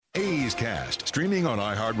A's Cast, streaming on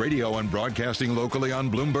iHeartRadio and broadcasting locally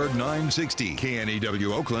on Bloomberg 960,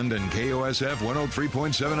 KNEW Oakland, and KOSF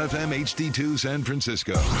 103.7 FM HD2 San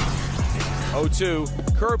Francisco. 0-2,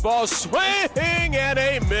 curveball swing and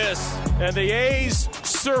a miss. And the A's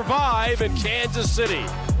survive in Kansas City.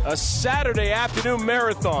 A Saturday afternoon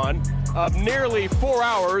marathon of nearly 4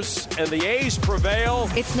 hours, and the A's prevail.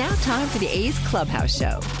 It's now time for the A's Clubhouse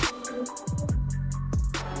Show.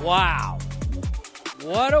 Wow.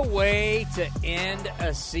 What a way to end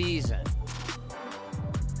a season.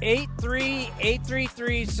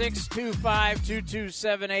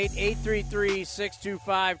 833-625-2278,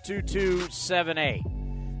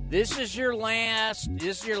 833-625-2278. This is your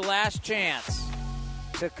last chance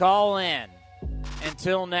to call in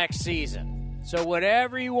until next season. So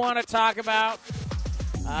whatever you want to talk about,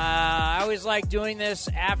 I always like doing this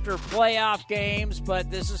after playoff games, but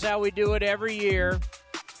this is how we do it every year.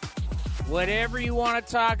 Whatever you want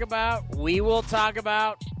to talk about, we will talk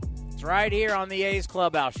about. It's right here on the A's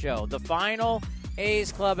Clubhouse Show, the final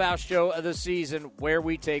A's Clubhouse Show of the season, where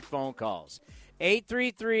we take phone calls.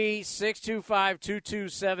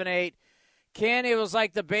 833-625-2278. Ken, it was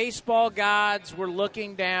like the baseball gods were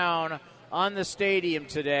looking down on the stadium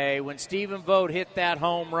today when Stephen Vogt hit that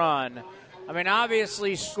home run. I mean,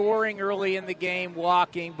 obviously scoring early in the game,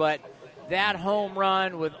 walking, but that home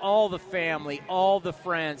run with all the family, all the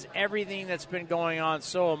friends, everything that's been going on,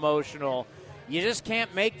 so emotional. You just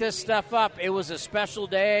can't make this stuff up. It was a special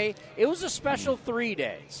day. It was a special 3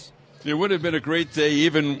 days. It would have been a great day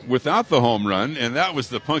even without the home run, and that was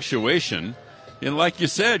the punctuation. And like you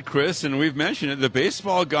said, Chris, and we've mentioned it, the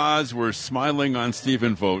baseball gods were smiling on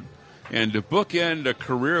Stephen Vogt. And to bookend a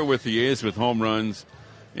career with the A's with home runs,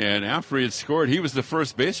 and after he had scored, he was the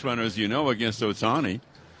first base runner, as you know, against Ohtani.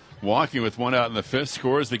 Walking with one out in the fifth,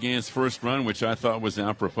 scores the game's first run, which I thought was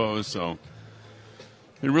apropos. So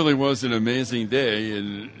it really was an amazing day.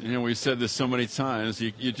 And, you know, we've said this so many times.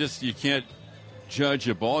 You can't judge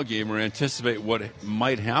a ball game or anticipate what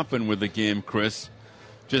might happen with the game, Chris,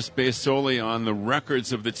 just based solely on the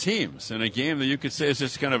records of the teams. And a game that you could say is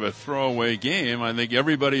just kind of a throwaway game. I think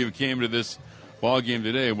everybody who came to this ball game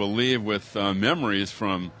today will leave with memories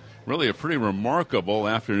from really a pretty remarkable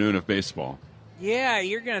afternoon of baseball. Yeah,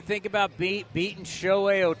 you're going to think about beating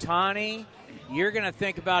Shohei Ohtani. You're going to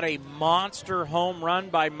think about a monster home run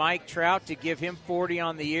by Mike Trout to give him 40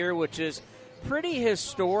 on the year, which is pretty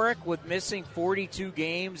historic with missing 42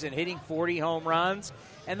 games and hitting 40 home runs.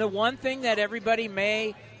 And the one thing that everybody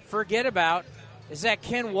may forget about is that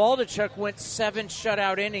Ken Waldichuk went 7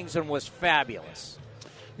 shutout innings and was fabulous.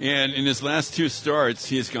 And in his last 2 starts,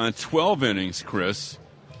 he has gone 12 innings, Chris,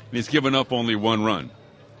 and he's given up only 1 run.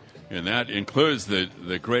 And that includes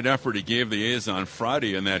the great effort he gave the A's on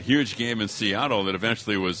Friday in that huge game in Seattle that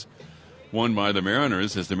eventually was won by the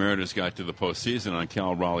Mariners as the Mariners got to the postseason on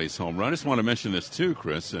Cal Raleigh's home run. I just want to mention this too,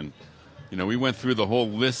 Chris. And, you know, we went through the whole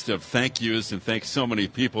list of thank yous and thanked so many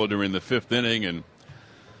people during the 5th inning and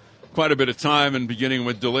quite a bit of time, and beginning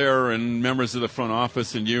with Dallaire and members of the front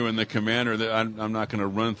office and you and the commander. I'm not going to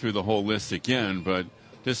run through the whole list again, but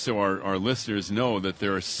just so our listeners know that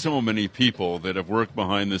there are so many people that have worked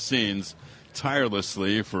behind the scenes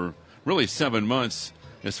tirelessly for really 7 months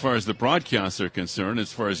as far as the broadcasts are concerned,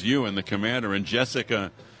 as far as you and the commander and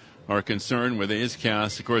Jessica are concerned with A's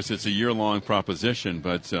Cast. Of course, it's a year-long proposition,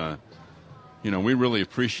 but, you know, we really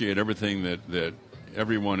appreciate everything that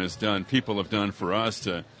everyone has done, people have done for us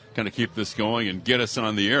to kind of keep this going and get us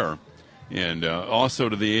on the air. And also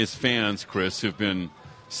to the A's fans, Chris, who've been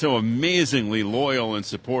so amazingly loyal and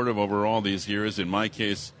supportive over all these years. In my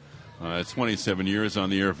case, 27 years on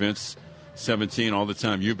the air. Vince, 17 all the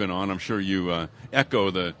time you've been on. I'm sure you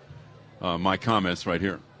echo my comments right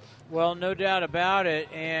here. Well, no doubt about it.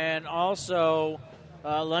 And also,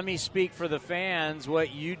 let me speak for the fans,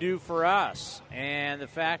 what you do for us. And the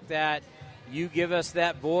fact that you give us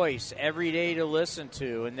that voice every day to listen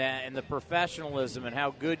to, and the professionalism and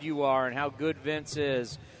how good you are and how good Vince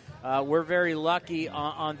is. We're very lucky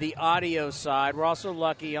on the audio side. We're also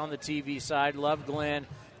lucky on the TV side. Love Glenn,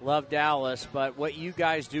 love Dallas. But what you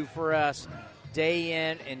guys do for us day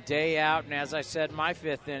in and day out, and as I said, my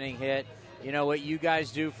 5th inning hit, you know, what you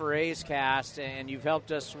guys do for A's Cast, and you've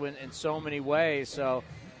helped us in so many ways. So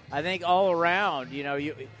I think all around, you know,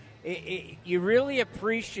 you really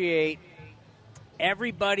appreciate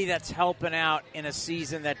everybody that's helping out in a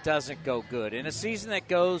season that doesn't go good. In a season that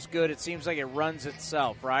goes good, it seems like it runs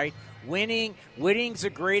itself, right? Winning's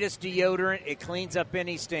the greatest deodorant. It cleans up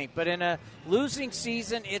any stink. But in a losing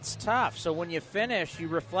season, it's tough. So when you finish, you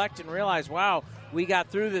reflect and realize, wow, we got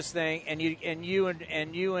through this thing, and you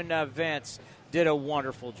and Vince did a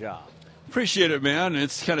wonderful job. Appreciate it, man.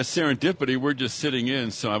 It's kind of serendipity. We're just sitting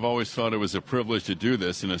in, so I've always thought it was a privilege to do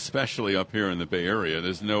this, and especially up here in the Bay Area.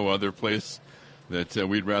 There's no other place that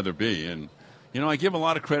we'd rather be. And, I give a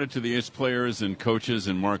lot of credit to the A's players and coaches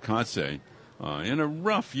and Mark Kotsay. In a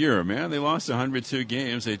rough year, man. They lost 102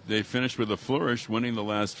 games. They finished with a flourish, winning the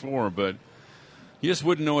last 4, but you just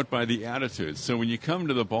wouldn't know it by the attitude. So when you come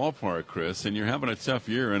to the ballpark, Chris, and you're having a tough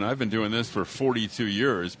year, and I've been doing this for 42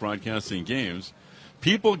 years, broadcasting games,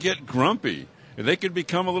 people get grumpy. They could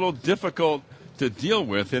become a little difficult to deal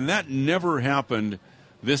with, and that never happened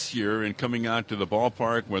this year in coming out to the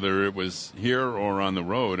ballpark, whether it was here or on the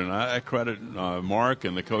road. And I credit Mark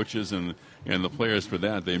and the coaches and the players for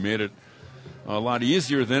that. They made it a lot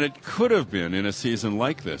easier than it could have been in a season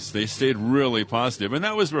like this. They stayed really positive, and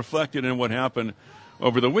that was reflected in what happened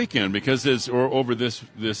over the weekend, over this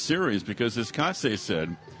series, because as Kotsay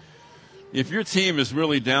said, if your team is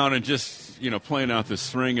really down and just playing out the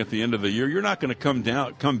string at the end of the year, you're not going to come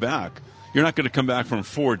back. You're not going to come back from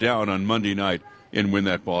 4 down on Monday night and win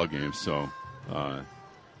that ball game. So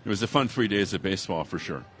it was a fun 3 days of baseball for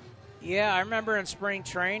sure. Yeah, I remember in spring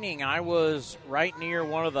training, I was right near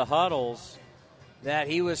one of the huddles that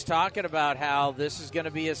he was talking about how this is going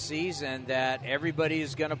to be a season that everybody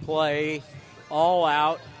is going to play all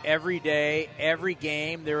out every day, every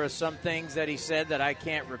game. There are some things that he said that I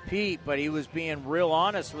can't repeat, but he was being real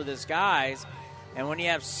honest with his guys. And when you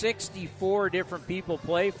have 64 different people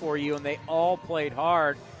play for you and they all played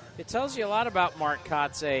hard, it tells you a lot about Mark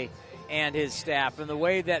Kotsay and his staff and the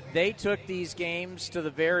way that they took these games to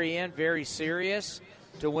the very end very serious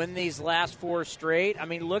to win these last 4 straight. I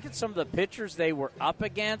mean, look at some of the pitchers they were up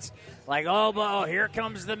against. Like, here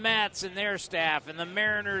comes the Mets and their staff and the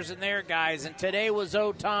Mariners and their guys. And today was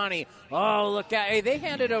Ohtani. Oh, look at, hey, they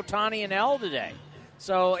handed Ohtani an L today.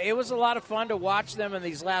 So it was a lot of fun to watch them in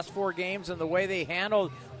these last 4 games and the way they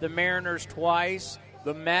handled the Mariners twice.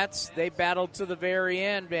 The Mets, they battled to the very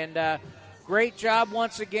end. And great job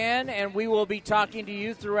once again. And we will be talking to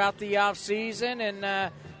you throughout the offseason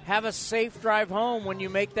and have a safe drive home when you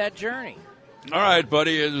make that journey. All right,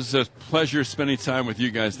 buddy. It was a pleasure spending time with you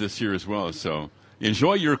guys this year as well. So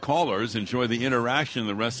enjoy your callers. Enjoy the interaction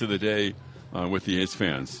the rest of the day with the A's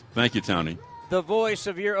fans. Thank you, Tony. The voice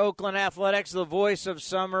of your Oakland Athletics, the voice of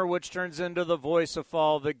summer, which turns into the voice of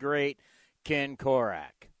fall, the great Ken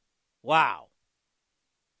Korak. Wow.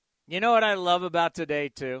 You know what I love about today,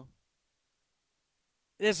 too?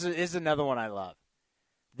 This is another one I love.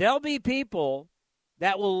 There'll be people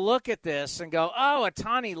that will look at this and go,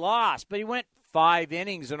 Ohtani lost, but he went 5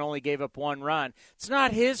 innings and only gave up 1 run. It's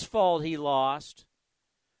not his fault he lost.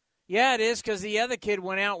 Yeah, it is, because the other kid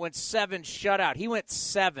went 7 shutout. He went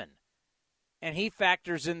 7, and he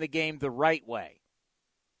factors in the game the right way.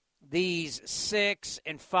 These 6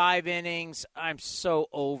 and 5 innings, I'm so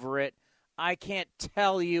over it. I can't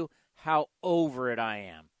tell you how over it I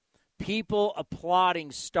am. People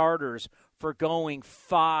applauding starters for going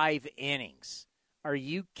 5 innings. Are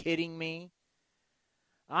you kidding me?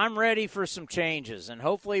 I'm ready for some changes, and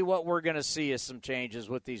hopefully what we're going to see is some changes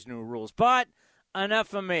with these new rules. But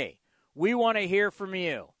enough of me. We want to hear from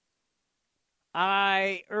you.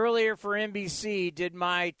 I, earlier for NBC, did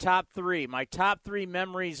my top 3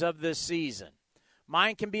 memories of this season.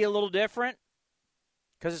 Mine can be a little different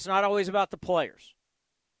because it's not always about the players.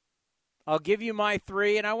 I'll give you my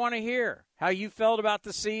 3, and I want to hear how you felt about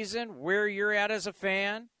the season, where you're at as a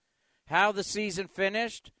fan, how the season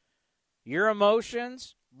finished, your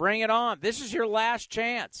emotions. Bring it on. This is your last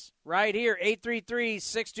chance right here,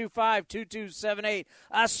 833-625-2278.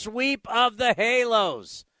 A sweep of the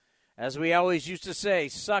Halos. As we always used to say,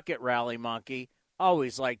 suck it, Rally Monkey.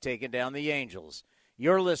 Always like taking down the Angels.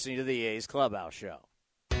 You're listening to the A's Clubhouse Show.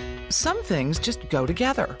 Some things just go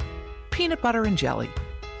together. Peanut butter and jelly,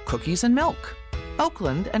 cookies and milk,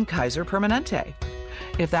 Oakland and Kaiser Permanente.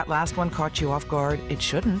 If that last one caught you off guard, it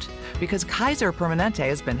shouldn't, because Kaiser Permanente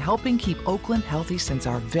has been helping keep Oakland healthy since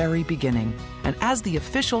our very beginning. And as the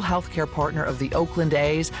official healthcare partner of the Oakland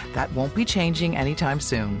A's, that won't be changing anytime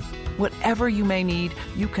soon. Whatever you may need,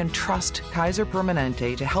 you can trust Kaiser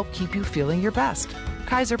Permanente to help keep you feeling your best.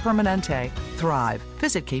 Kaiser Permanente. Thrive.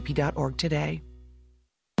 Visit kp.org today.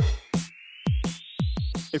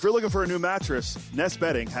 If you're looking for a new mattress, Nest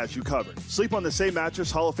Bedding has you covered. Sleep on the same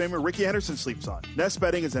mattress Hall of Famer Ricky Henderson sleeps on. Nest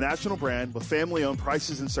Bedding is a national brand with family-owned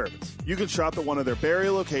prices and service. You can shop at one of their Bay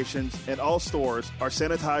Area locations, and all stores are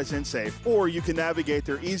sanitized and safe, or you can navigate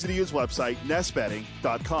their easy-to-use website,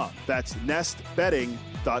 nestbedding.com. That's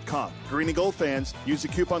nestbedding.com. Green and Gold fans, use the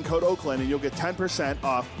coupon code Oakland and you'll get 10%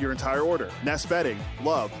 off your entire order. Nest Bedding,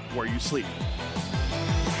 love where you sleep.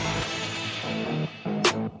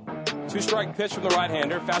 Two-strike pitch from the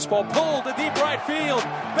right-hander. Fastball pulled to deep right field.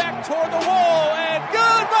 Back toward the wall, and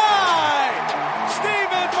goodbye!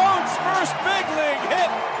 Stephen Vogt's first big league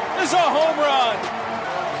hit is a home run.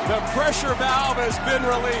 The pressure valve has been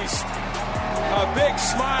released. A big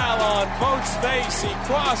smile on Vogt's face. He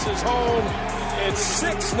crosses home. It's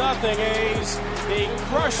 6-0 A's. He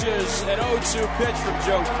crushes an 0-2 pitch from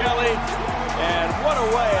Joe Kelly. And what a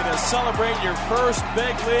way to celebrate your first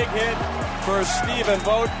big league hit for Stephen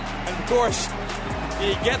Vogt. And of course,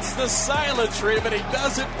 he gets the silent treatment. He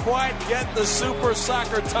doesn't quite get the super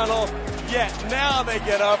soccer tunnel yet. Now they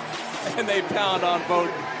get up and they pound on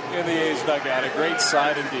Vogt in the A's dugout. A great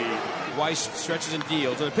sight indeed. Weiss stretches and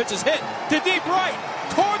deals, and the pitch is hit to deep right,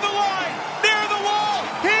 toward the line, near the wall.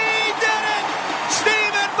 He did it!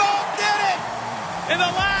 Stephen Vogt did it! In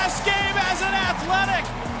the last game as an Athletic,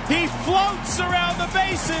 he floats around the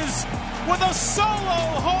bases with a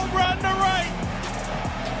solo home run to right.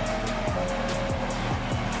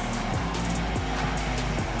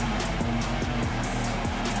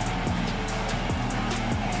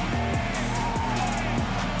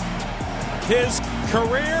 His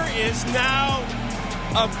career is now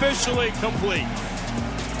officially complete.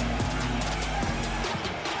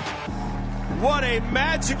 What a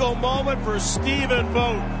magical moment for Stephen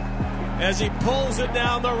Vogt as he pulls it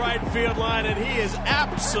down the right field line, and he is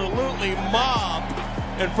absolutely mobbed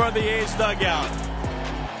in front of the A's dugout.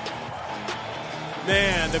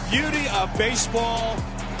 Man, the beauty of baseball,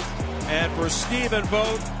 and for Stephen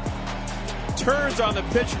Vogt, turns on the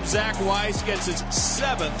pitch from Zach Weiss, gets his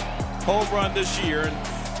 7th home run this year, and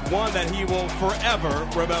one that he will forever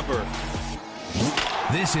remember.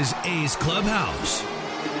 This is A's Clubhouse.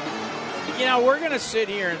 You know, we're going to sit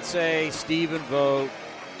here and say Stephen Vogt,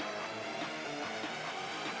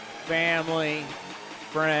 family,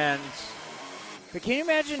 friends. But can you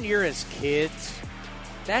imagine you're his kids?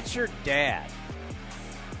 That's your dad.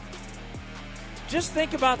 Just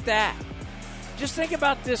think about that. Just think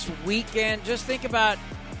about this weekend. Just think about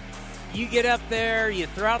you get up there, you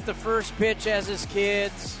throw out the first pitch as his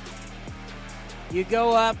kids. You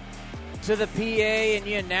go up to the PA and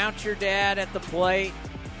you announce your dad at the plate.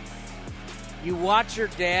 You watch your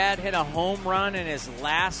dad hit a home run in his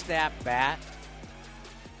last at-bat.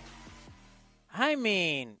 I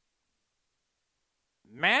mean,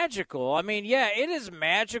 magical. I mean, yeah, it is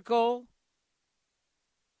magical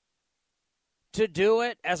to do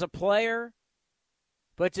it as a player,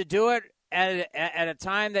 but to do it at a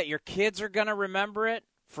time that your kids are going to remember it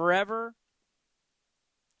forever,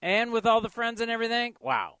 and with all the friends and everything,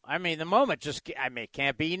 wow. I mean, the moment just, it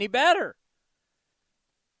can't be any better.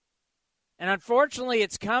 And unfortunately,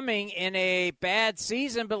 it's coming in a bad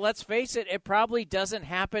season, but let's face it, it probably doesn't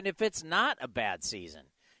happen if it's not a bad season.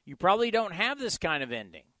 You probably don't have this kind of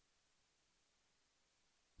ending.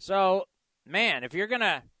 So, man, if you're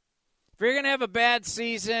gonna have a bad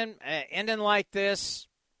season ending like this,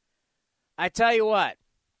 I tell you what,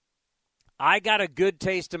 I got a good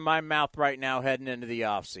taste in my mouth right now heading into the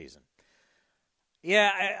offseason.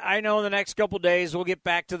 Yeah, I know in the next couple of days we'll get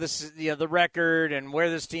back to the record and where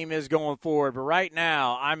this team is going forward. But right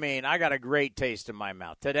now, I got a great taste in my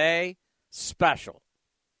mouth. Today, special.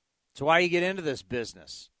 It's why you get into this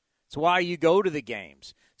business. It's why you go to the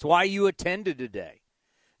games. It's why you attended today.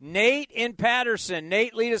 Nate in Patterson.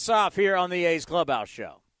 Nate, lead us off here on the A's Clubhouse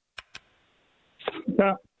Show.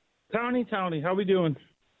 Townie, how we doing?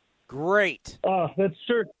 Great. That's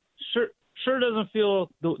sure doesn't feel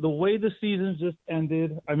the way the season just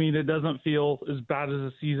ended. I mean, it doesn't feel as bad as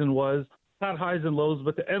the season was. Had highs and lows,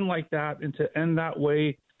 but to end like that and to end that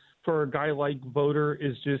way for a guy like Voter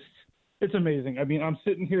is just, it's amazing. I mean, I'm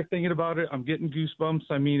sitting here thinking about it. I'm getting goosebumps.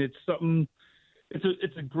 I mean, it's something.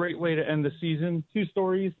 It's a great way to end the season. 2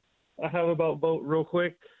 stories I have about Vogt real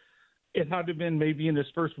quick. It had to have been maybe in his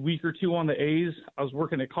first week or 2 on the A's. I was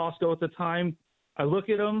working at Costco at the time. I look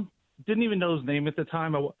at him, didn't even know his name at the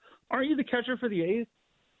time. Aren't you the catcher for the A's?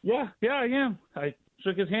 Yeah, I am. I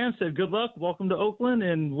shook his hand, said, good luck, welcome to Oakland,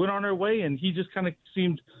 and went on our way. And he just kind of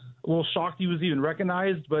seemed a little shocked he was even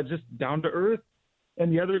recognized, but just down to earth.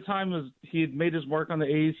 And the other time was he had made his mark on the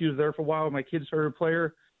A's. He was there for a while. My kid's favorite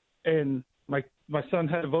player. And my son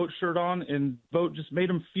had a Vogt shirt on, and Vogt just made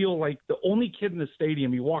him feel like the only kid in the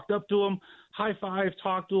stadium. He walked up to him, high-fived,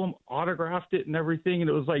 talked to him, autographed it and everything. And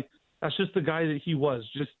it was like, that's just the guy that he was,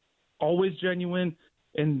 just always genuine,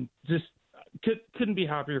 and just couldn't be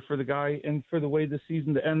happier for the guy and for the way the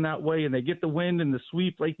season to end that way. And they get the win and the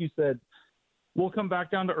sweep, like you said. We'll come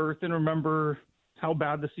back down to earth and remember how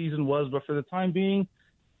bad the season was. But for the time being,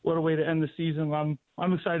 what a way to end the season.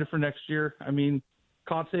 I'm excited for next year. I mean,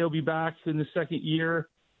 Kotsay will be back in the second year.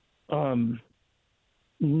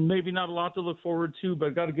 maybe not a lot to look forward to,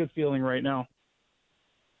 but got a good feeling right now.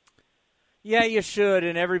 Yeah, you should,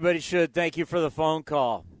 and everybody should. Thank you for the phone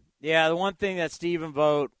call. Yeah, the one thing that Stephen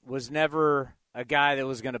Vogt was never a guy that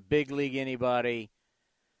was going to big league anybody.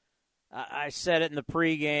 I said it in the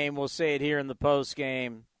pregame. We'll say it here in the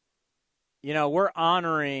postgame. You know, we're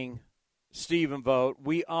honoring Stephen Vogt.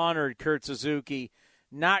 We honored Kurt Suzuki,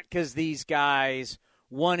 not because these guys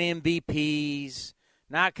won MVPs,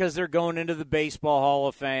 not because they're going into the Baseball Hall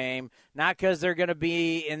of Fame, not because they're going to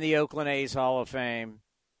be in the Oakland A's Hall of Fame.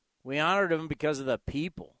 We honored them because of the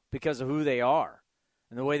people, because of who they are,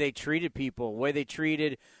 and the way they treated people, the way they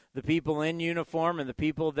treated the people in uniform and the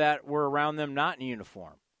people that were around them not in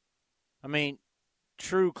uniform. I mean,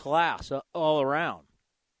 true class all around.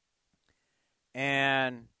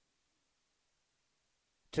 And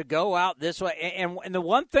to go out this way, and the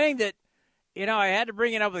one thing that, you know, I had to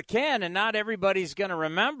bring it up with Ken, and not everybody's going to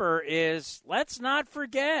remember, is let's not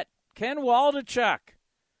forget Ken Waldichuk.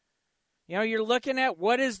 You know, you're looking at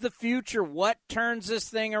what is the future, what turns this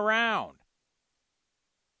thing around.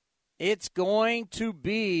 It's going to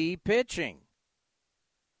be pitching.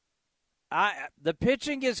 The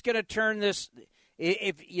pitching is going to turn this.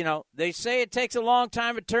 If you know, they say it takes a long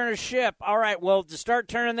time to turn a ship. All right, well, to start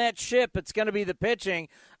turning that ship, it's going to be the pitching.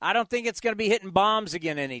 I don't think it's going to be hitting bombs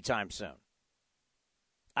again anytime soon.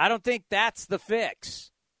 I don't think that's the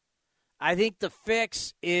fix. I think the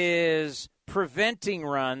fix is preventing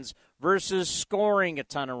runs versus scoring a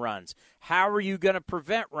ton of runs. How are you going to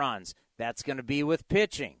prevent runs? That's going to be with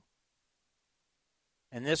pitching.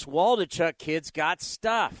 And this Waldichuk kid's got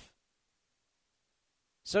stuff.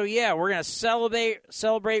 So, yeah, we're going to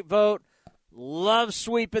celebrate Vogt. Love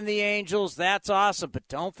sweeping the Angels. That's awesome. But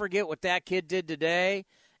don't forget what that kid did today.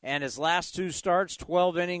 And his last 2 starts,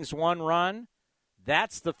 12 innings, 1 run.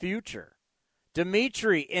 That's the future.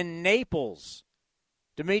 Dimitri in Naples.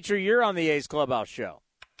 Dimitri, you're on the A's Clubhouse Show.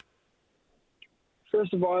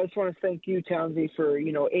 First of all, I just want to thank you, Townsy, for,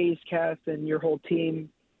 A's Cast and your whole team.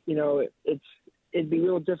 It'd be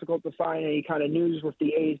real difficult to find any kind of news with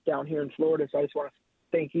the A's down here in Florida, so I just want to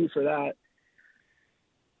thank you for that.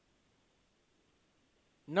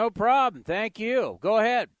 No problem. Thank you. Go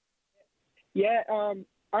ahead. Yeah,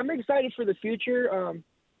 I'm excited for the future,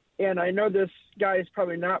 and I know this guy is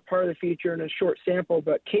probably not part of the future in a short sample,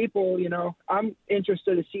 but Capel, I'm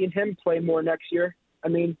interested in seeing him play more next year. I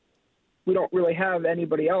mean, we don't really have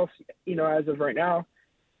anybody else, as of right now.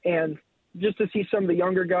 And just to see some of the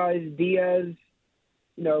younger guys, Diaz,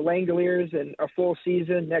 Langoliers, and a full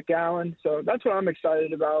season, Nick Allen. So that's what I'm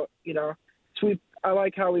excited about. I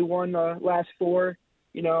like how we won the last 4.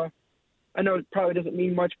 I know it probably doesn't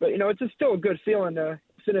mean much, but, it's still a good feeling to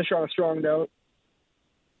finish on a strong note.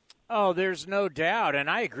 Oh, there's no doubt. And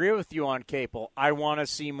I agree with you on Capel. I want to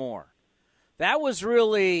see more. That was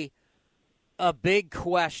really a big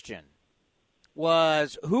question.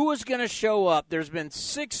 Was who was going to show up. There's been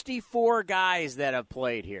 64 guys that have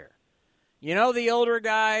played here. The older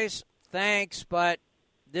guys, thanks, but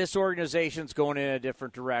this organization's going in a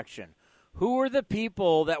different direction. Who are the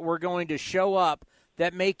people that were going to show up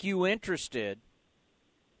that make you interested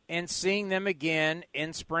in seeing them again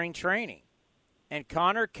in spring training? And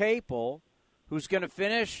Connor Capel, who's going to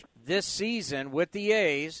finish this season with the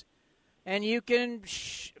A's, and you can,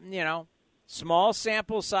 small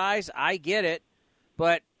sample size, I get it.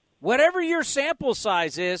 But whatever your sample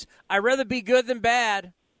size is, I'd rather be good than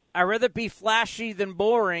bad. I'd rather be flashy than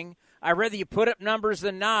boring. I'd rather you put up numbers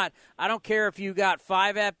than not. I don't care if you got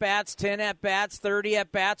 5 at-bats, 10 at-bats, 30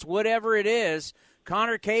 at-bats, whatever it is.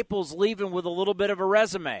 Connor Capel's leaving with a little bit of a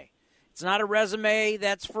resume. It's not a resume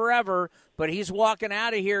that's forever, but he's walking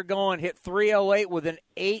out of here going hit 308 with an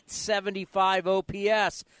 875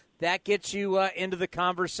 OPS. That gets you into the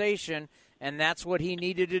conversation, and that's what he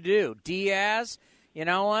needed to do. Diaz, you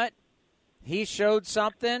know what? He showed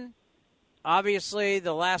something. Obviously,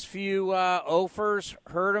 the last few offers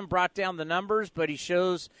hurt him, brought down the numbers, but he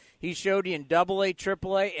showed you in AA,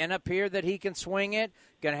 AAA, and up here that he can swing it.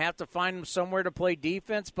 Going to have to find him somewhere to play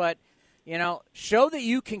defense, but show that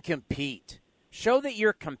you can compete. Show that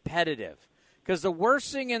you're competitive. Because the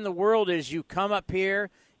worst thing in the world is you come up here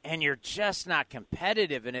and you're just not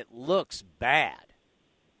competitive, and it looks bad.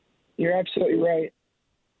 You're absolutely right.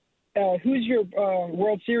 Who's your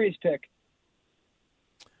World Series pick?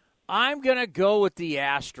 I'm going to go with the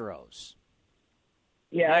Astros.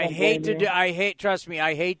 Yeah, I hate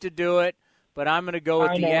to do it, but I'm going to go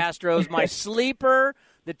with the Astros. My sleeper,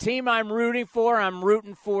 the team I'm rooting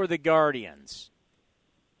for the Guardians.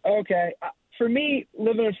 Okay. For me,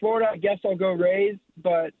 living in Florida, I guess I'll go Rays,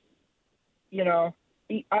 but,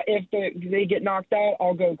 if they get knocked out,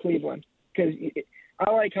 I'll go Cleveland. Because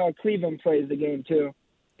I like how Cleveland plays the game, too.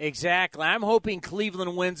 Exactly. I'm hoping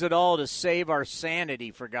Cleveland wins it all to save our sanity,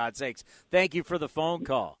 for God's sakes. Thank you for the phone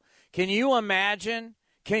call. Can you imagine?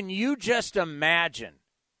 Can you just imagine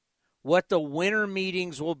what the winter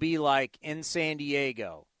meetings will be like in San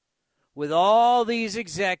Diego with all these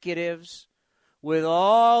executives, with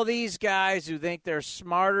all these guys who think they're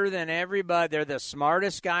smarter than everybody, they're the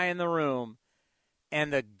smartest guy in the room,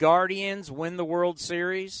 and the Guardians win the World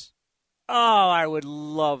Series? Oh, I would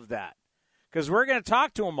love that. Because we're going to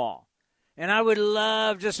talk to them all. And I would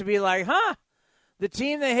love just to be like, the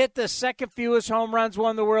team that hit the second fewest home runs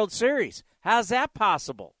won the World Series. How's that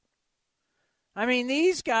possible? I mean,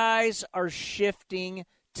 these guys are shifting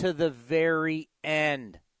to the very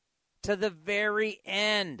end. To the very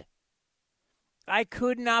end. I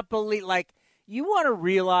could not believe, you want to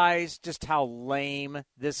realize just how lame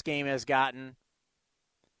this game has gotten?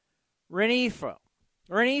 Rengifo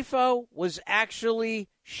was actually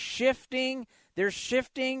shifting. They're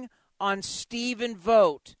shifting on Stephen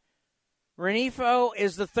Vogt. Rengifo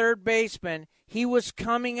is the third baseman. He was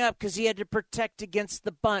coming up because he had to protect against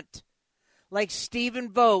the bunt. Like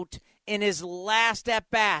Stephen Vogt, in his last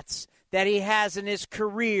at-bats that he has in his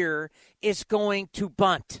career, is going to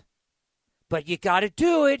bunt. But you got to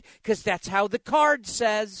do it because that's how the card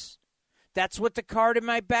says. That's what the card in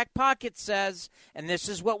my back pocket says. And this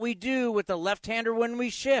is what we do with the left-hander when we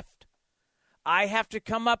shift. I have to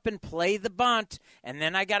come up and play the bunt, and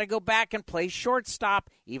then I got to go back and play shortstop,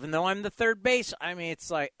 even though I'm the third base. I mean,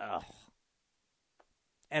 it's like, ugh.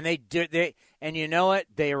 And and you know what?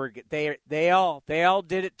 They all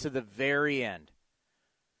did it to the very end.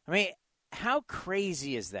 I mean, how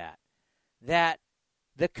crazy is that? That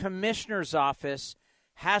the commissioner's office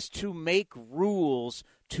has to make rules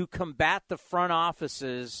to combat the front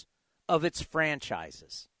offices of its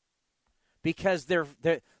franchises, because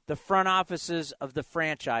the front offices of the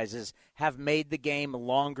franchises have made the game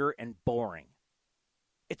longer and boring.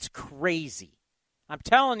 It's crazy. I'm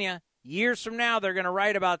telling you, years from now, they're going to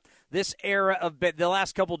write about this era of the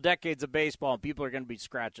last couple decades of baseball, and people are going to be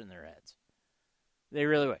scratching their heads. They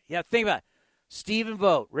really would. Yeah, think about it. Stephen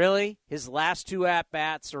Vogt, really? His last two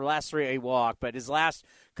at-bats, or last three, he walked, but his last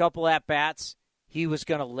couple at-bats, he was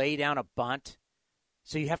going to lay down a bunt.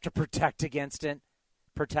 So you have to protect against it.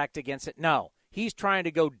 No, he's trying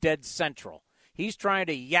to go dead central. He's trying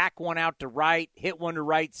to yak one out to right, hit one to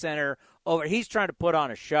right center. Over. He's trying to put on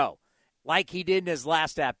a show like he did in his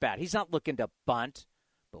last at-bat. He's not looking to bunt,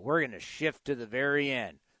 but we're going to shift to the very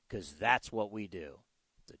end because that's what we do.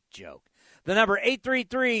 It's a joke. The number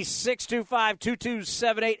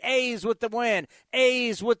 833-625-2278. A's with the win.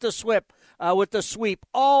 A's with the sweep.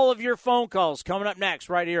 All of your phone calls coming up next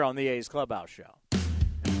right here on the A's Clubhouse Show.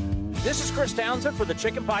 This is Chris Townsend for the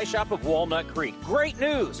Chicken Pie Shop of Walnut Creek. Great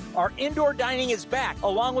news! Our indoor dining is back,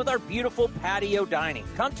 along with our beautiful patio dining.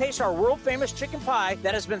 Come taste our world-famous chicken pie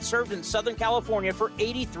that has been served in Southern California for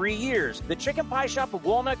 83 years. The Chicken Pie Shop of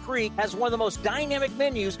Walnut Creek has one of the most dynamic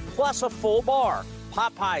menus, plus a full bar.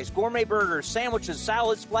 Pot pies, gourmet burgers, sandwiches,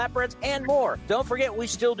 salads, flatbreads, and more. Don't forget, we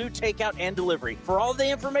still do takeout and delivery. For all the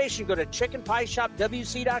information, go to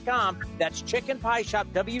chickenpieshopwc.com. That's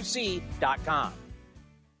chickenpieshopwc.com.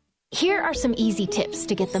 Here are some easy tips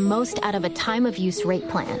to get the most out of a time-of-use rate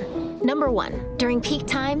plan. Number 1, during peak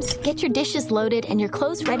times, get your dishes loaded and your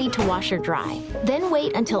clothes ready to wash or dry. Then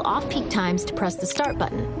wait until off-peak times to press the start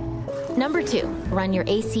button. Number 2, run your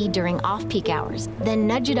AC during off-peak hours, then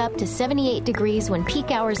nudge it up to 78 degrees when peak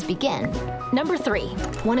hours begin. Number 3,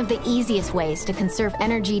 one of the easiest ways to conserve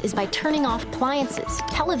energy is by turning off appliances,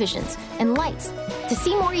 televisions, and lights. To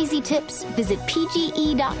see more easy tips, visit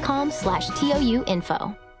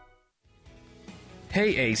pge.com/TOUinfo.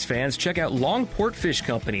 Hey A's fans, check out Longport Fish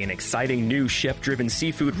Company, an exciting new chef-driven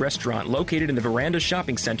seafood restaurant located in the Veranda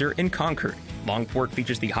Shopping Center in Concord. Longport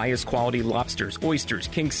features the highest quality lobsters, oysters,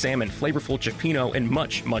 king salmon, flavorful cioppino, and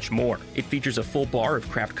much, much more. It features a full bar of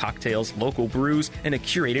craft cocktails, local brews, and a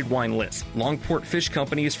curated wine list. Longport Fish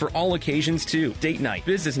Company is for all occasions too. Date night,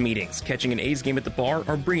 business meetings, catching an A's game at the bar,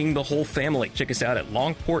 or bringing the whole family. Check us out at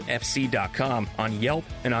longportfc.com, on Yelp,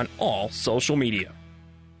 and on all social media.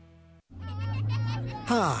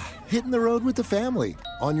 Hitting the road with the family.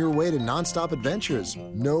 On your way to nonstop adventures.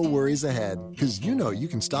 No worries ahead, because you know you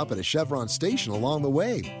can stop at a Chevron station along the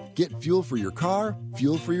way. Get fuel for your car,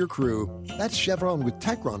 fuel for your crew. That's Chevron with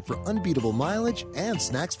Techron for unbeatable mileage and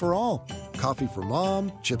snacks for all. Coffee for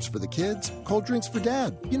mom, chips for the kids, cold drinks for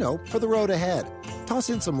dad. You know, for the road ahead. Toss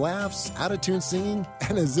in some laughs, out-of-tune singing,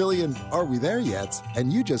 and a zillion "Are we there yet?"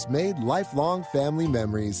 And you just made lifelong family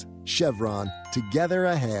memories. Chevron, together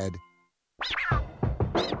ahead.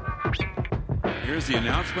 Here's the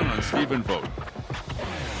announcement on Stephen Vogt.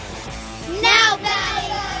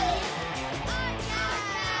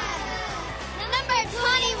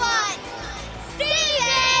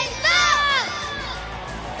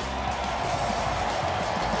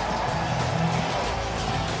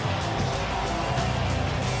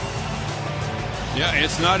 Yeah,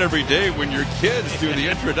 it's not every day when your kids do the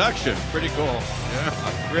introduction. Pretty cool.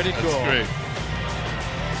 Yeah. Pretty cool. That's great.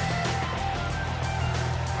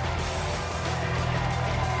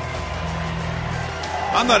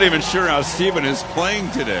 I'm not even sure how Steven is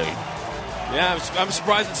playing today. Yeah, I'm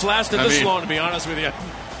surprised it's lasted this long, to be honest with you.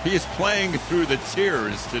 He's playing through the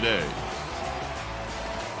tears today.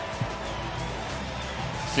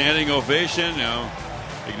 Standing ovation,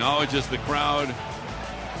 acknowledges the crowd.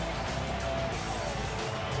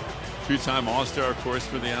 Two-time All-Star, of course,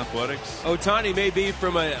 for the Athletics. Ohtani may be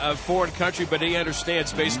from a foreign country, but he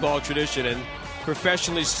understands baseball tradition and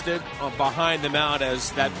professionally stood behind the mound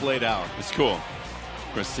as that played out. It's cool.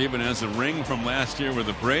 Of course, Steven has a ring from last year with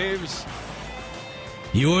the Braves.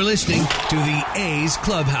 You're listening to the A's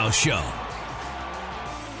Clubhouse Show.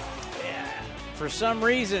 Yeah. For some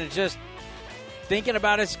reason, it's just thinking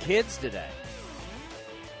about his kids today.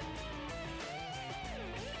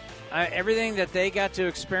 Everything that they got to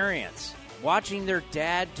experience, watching their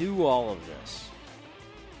dad do all of this.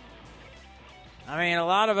 I mean, a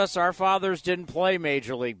lot of us, our fathers didn't play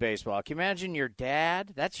Major League Baseball. Can you imagine your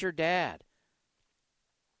dad? That's your dad.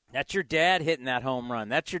 That's your dad hitting that home run.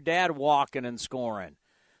 That's your dad walking and scoring.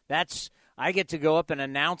 I get to go up and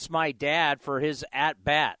announce my dad for his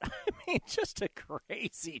at-bat. I mean, just a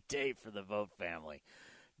crazy day for the Vogt family.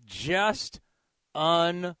 Just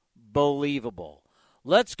unbelievable.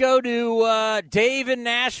 Let's go to Dave in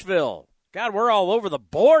Nashville. God, we're all over the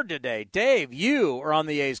board today. Dave, you are on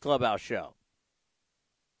the A's Clubhouse Show.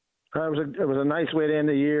 It was a nice way to end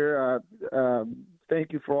the year.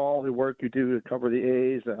 Thank you for all the work you do to cover the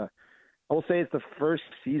A's. I will say it's the first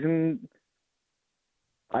season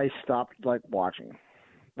I stopped watching.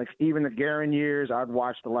 Even the Guerin years, I'd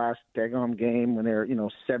watch the last daggone game when they're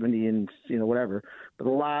 70 and whatever. But the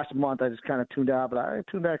last month I just kind of tuned out. But I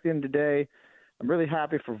tuned back in today. I'm really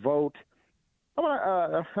happy for Vogt. I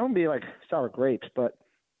want to be like sour grapes, but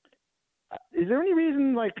is there any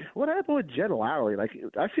reason, what happened with Jed Lowrie?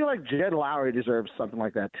 I feel like Jed Lowrie deserves something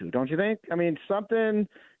like that too, don't you think? I mean, something,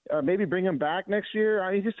 maybe bring him back next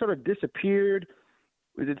year. He just sort of disappeared.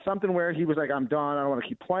 Was it something where he was like, I'm done, I don't want to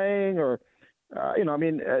keep playing? Or,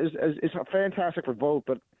 it's fantastic for Vogt,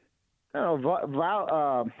 but I don't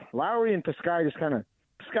know, Lowrie and Piscotty's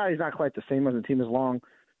not quite the same as the team as long.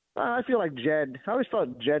 I feel like I always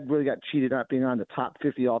felt Jed really got cheated not being on the top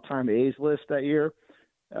 50 all-time A's list that year.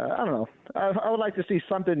 I don't know. I would like to see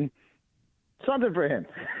something for him.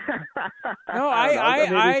 No,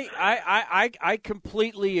 I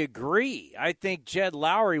completely agree. I think Jed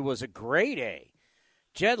Lowrie was a great A.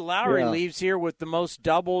 Jed Lowrie leaves here with the most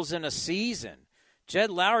doubles in a season. Jed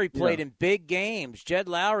Lowrie played in big games. Jed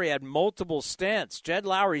Lowrie had multiple stints. Jed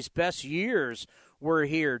Lowrie's best years were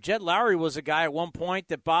here. Jed Lowrie was a guy at one point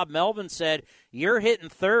that Bob Melvin said, you're hitting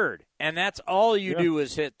third, and that's all you do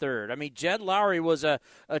is hit third. I mean, Jed Lowrie was a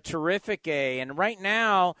terrific A, and right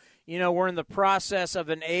now, we're in the process of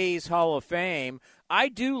an A's Hall of Fame. I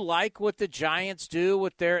do like what the Giants do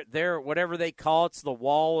with their whatever they call it. It's the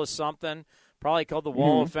wall or something. Probably called the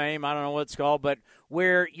Wall of Fame. I don't know what it's called. But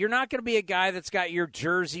where you're not going to be a guy that's got your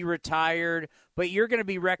jersey retired, but you're going to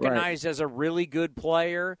be recognized as a really good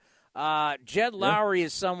player. Jed Lowrie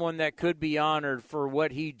is someone that could be honored for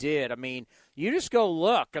what he did. I mean, you just go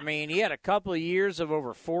look. I mean, he had a couple of years of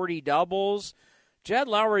over 40 doubles. Jed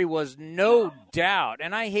Lowrie was no doubt,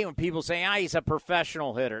 and I hate when people say, he's a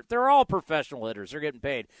professional hitter. They're all professional hitters. They're getting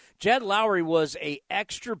paid. Jed Lowrie was a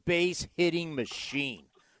extra base hitting machine.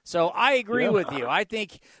 So I agree with you. I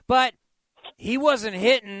think, but he wasn't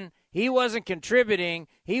hitting. He wasn't contributing.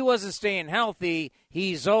 He wasn't staying healthy.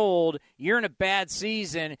 He's old. You're in a bad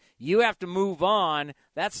season. You have to move on.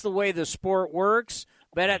 That's the way the sport works.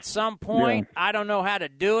 But at some point, I don't know how to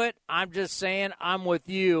do it. I'm just saying I'm with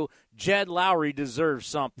you. Jed Lowrie deserves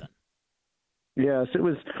something. Yes, it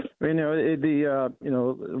was. The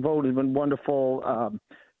vote has been wonderful.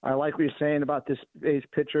 I like what you're saying about this A's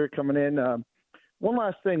pitcher coming in. One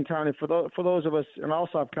last thing, Tony, for those of us, and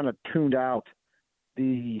also I've kind of tuned out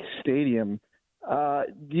the stadium. Do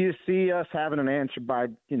you see us having an answer by,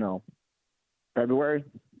 February,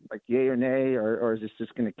 like yay or nay, or is this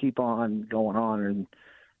just going to keep on going on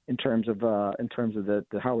in terms of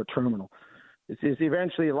the Howard Terminal? It's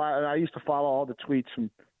eventually. I used to follow all the tweets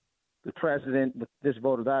from the president with this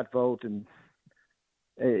vote or that vote, and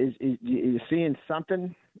is you seeing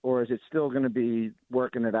something, or is it still going to be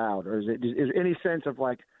working it out, or is any sense of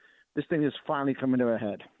this thing is finally coming to a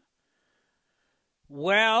head?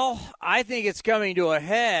 Well, I think it's coming to a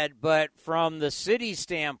head, but from the city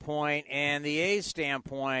standpoint and the A's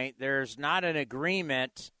standpoint, there's not an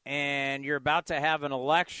agreement, and you're about to have an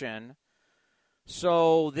election.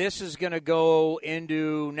 So this is going to go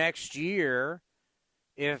into next year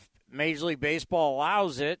if Major League Baseball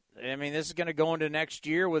allows it. I mean, this is going to go into next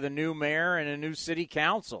year with a new mayor and a new city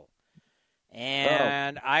council.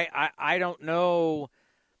 And I don't know,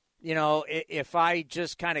 if I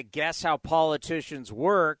just kind of guess how politicians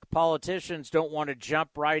work, politicians don't want to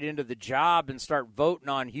jump right into the job and start voting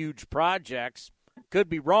on huge projects. Could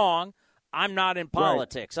be wrong. I'm not in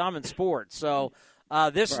politics. Right. I'm in sports. So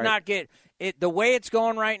this is not the way it's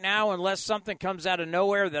going right now, unless something comes out of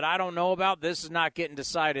nowhere that I don't know about, this is not getting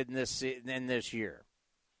decided in this year.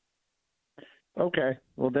 Okay.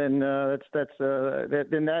 Well, then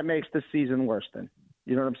then that makes the season worse then.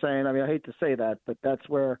 You know what I'm saying? I mean, I hate to say that, but that's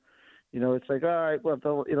where, it's like, all right, well,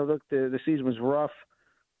 look, the season was rough,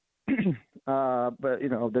 but,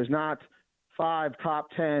 there's not 5 top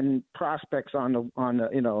 10 prospects on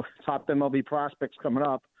the top MLB prospects coming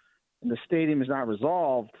up, and the stadium is not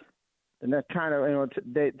resolved. And that kind of,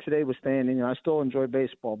 today was standing. I still enjoy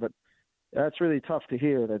baseball, but that's really tough to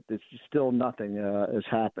hear that it's still nothing has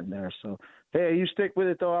happened there. So, hey, you stick with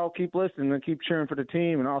it, though. I'll keep listening and keep cheering for the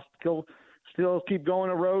team, and I'll still keep going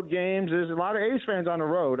to road games. There's a lot of A's fans on the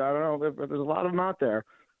road. I don't know. There's a lot of them out there.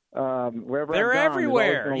 Wherever they're I've gone,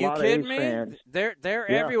 everywhere. You kidding me? Fans.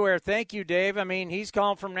 They're everywhere. Thank you, Dave. I mean, he's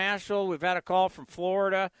calling from Nashville. We've had a call from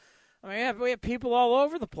Florida. I mean, we have people all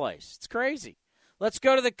over the place. It's crazy. Let's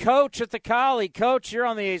go to the coach at the Collie. Coach, you're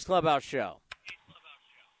on the A's Clubhouse Show.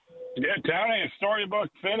 Yeah, Tony, a storybook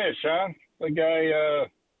finish, huh? The guy,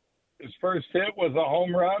 his first hit was a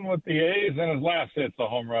home run with the A's, and his last hit's a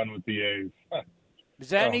home run with the A's. Is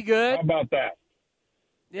that any good? How about that?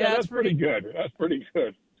 Yeah, that's pretty good. That's pretty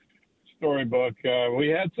good. Storybook. We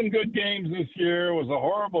had some good games this year. It was a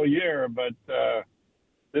horrible year, but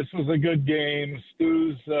this was a good game.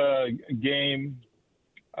 Stu's game,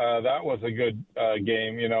 that was a good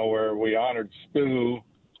game, where we honored Stu.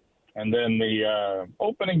 And then the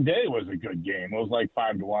opening day was a good game. It was like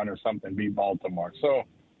 5-1 or something, beat Baltimore. So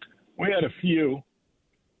we had a few.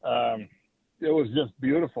 It was just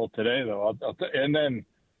beautiful today, though. And then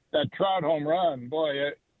that Trout home run,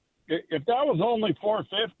 boy, if that was only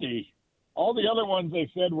 450, all the other ones they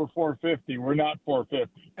said were 450 were not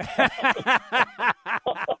 450.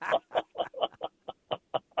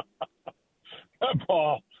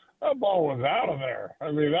 That ball was out of there.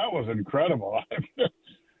 I mean, that was incredible.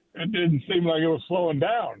 It didn't seem like it was slowing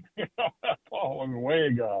down. That ball was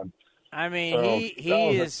way gone. I mean,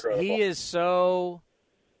 he's so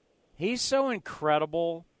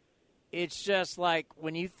incredible. It's just like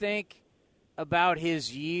when you think about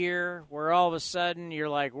his year, where all of a sudden you're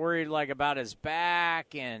like worried like about his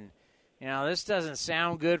back, and this doesn't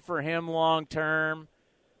sound good for him long term.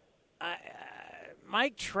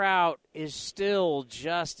 Mike Trout is still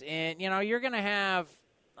just in. You're going to have.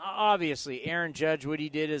 Obviously, Aaron Judge, what he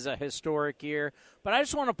did is a historic year. But I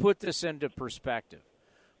just want to put this into perspective.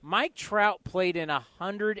 Mike Trout played in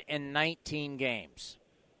 119 games.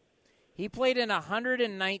 He played in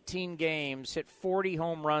 119 games, hit 40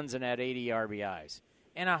 home runs, and had 80 RBIs.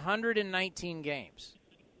 In 119 games.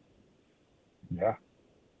 Yeah.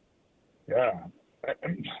 Yeah.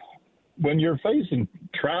 When you're facing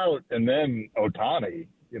Trout and then Ohtani,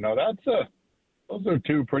 those are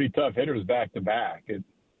two pretty tough hitters back to back.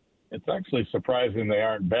 It's actually surprising they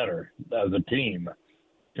aren't better as a team,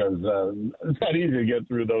 because it's not easy to get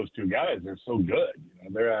through those two guys. They're so good.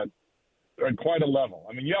 They're at quite a level.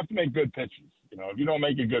 I mean, you have to make good pitches. If you don't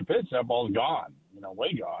make a good pitch, that ball's gone.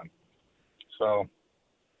 Way gone. So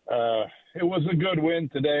it was a good win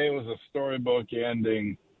today. It was a storybook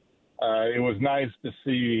ending. It was nice to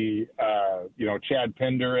see Chad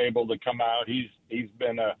Pinder able to come out. He's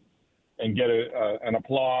been and get an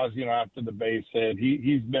applause, after the base hit.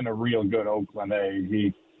 He's been a real good Oakland A.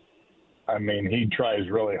 He tries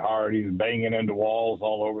really hard. He's banging into walls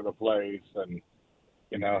all over the place, and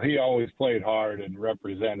he always played hard and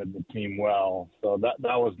represented the team well. So that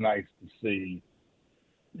was nice to see.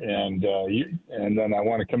 And then I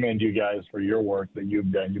want to commend you guys for your work that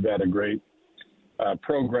you've done. You've had a great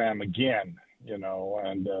program again, and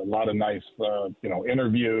a lot of nice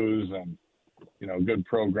interviews and. Good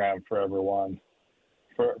program for everyone.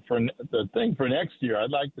 For the thing for next year,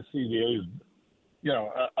 I'd like to see the A's,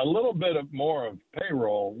 a little bit more of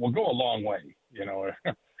payroll will go a long way,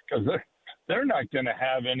 because they're not going to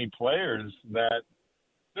have any players they're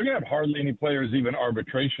going to have hardly any players even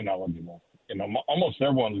arbitration eligible. Almost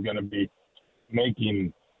everyone's going to be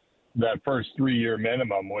making that first 3-year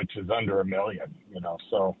minimum, which is under $1 million,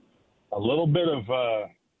 so a little bit of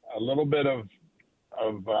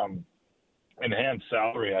enhanced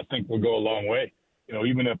salary, I think, will go a long way.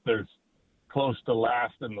 Even if there's close to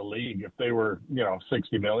last in the league. If they were,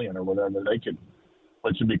 60 million or whatever, they could,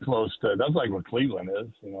 but should be close to. That's like what Cleveland is,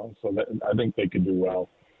 So I think they could do well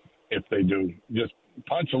if they do. Just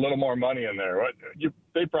punch a little more money in there.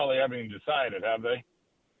 They probably haven't even decided, have they?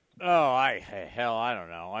 Oh, I don't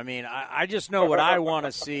know. I mean, I just know what I want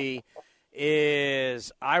to see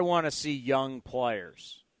is I want to see young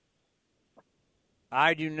players.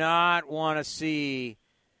 I do not want to see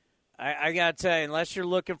I got to tell you, unless you're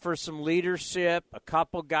looking for some leadership, a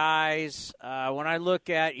couple guys, when I look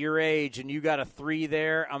at your age and you got a 3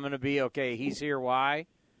 there, I'm going to be, okay, he's here, why?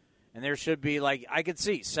 And there should be, like, I could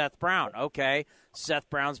see Seth Brown. Okay, Seth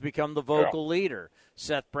Brown's become the vocal leader.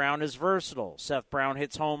 Seth Brown is versatile. Seth Brown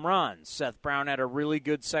hits home runs. Seth Brown had a really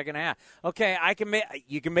good second half. Okay,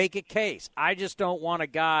 you can make a case. I just don't want a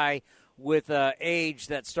guy with an age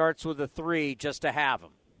that starts with a 3 just to have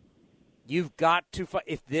him. You've got to –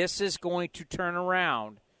 if this is going to turn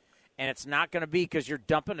around, and it's not going to be because you're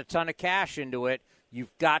dumping a ton of cash into it,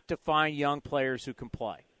 you've got to find young players who can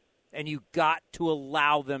play. And you've got to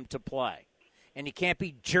allow them to play. And you can't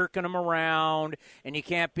be jerking them around, and you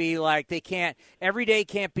can't be like they can't – every day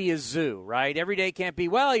can't be a zoo, right? Every day can't be,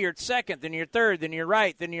 well, you're second, then you're third, then you're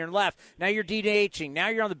right, then you're left. Now you're DHing. Now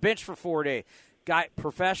you're on the bench for 4 days.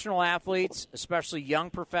 Professional athletes, especially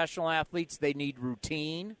young professional athletes, they need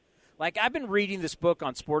routine. Like, I've been reading this book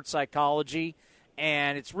on sports psychology,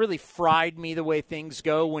 and it's really fried me the way things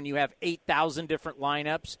go when you have 8,000 different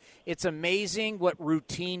lineups. It's amazing what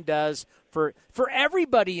routine does for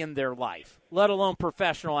everybody in their life, let alone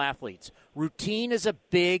professional athletes. Routine is a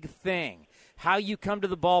big thing. How you come to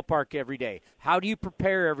the ballpark every day. How do you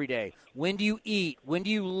prepare every day? When do you eat? When do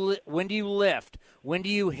you lift? When do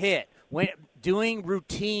you hit? Doing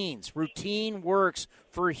routines. Routine works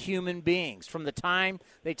for human beings. From the time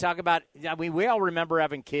they talk about, I mean, we all remember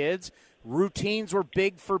having kids. Routines were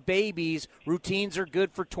big for babies. Routines are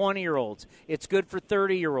good for 20-year-olds. It's good for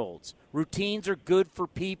 30-year-olds. Routines are good for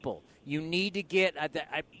people. You need to get,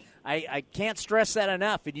 I can't stress that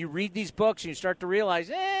enough. And you read these books and you start to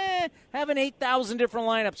realize, having 8,000 different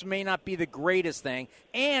lineups may not be the greatest thing.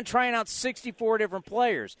 And trying out 64 different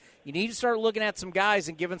players. You need to start looking at some guys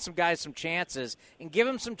and giving some guys some chances. And give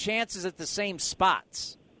them some chances at the same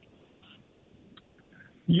spots.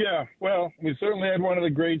 Yeah, well, we certainly had one of the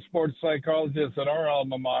great sports psychologists at our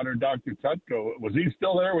alma mater, Dr. Tutko. Was he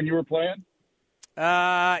still there when you were playing?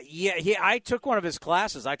 I took one of his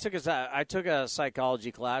classes. I took a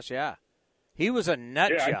psychology class. Yeah, he was a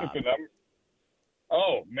nut job. I took a number.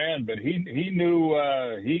 Oh man, but he knew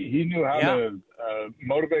he knew how to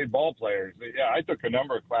motivate ball players. Yeah, I took a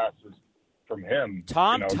number of classes from him.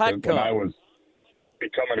 Tom Tutko. When I was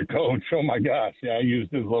becoming a coach. Oh my gosh, yeah, I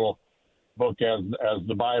used his little book as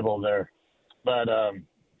the Bible there. But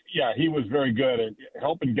he was very good at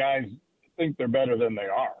helping guys think they're better than they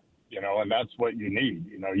are. And that's what you need.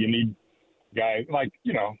 You need guys like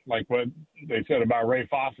what they said about Ray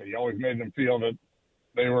Fawcett. He always made them feel that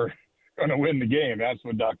they were going to win the game. That's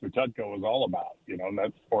what Dr. Tutko was all about, and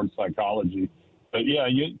that's sports psychology. But, yeah,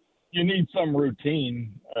 you need some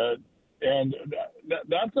routine. And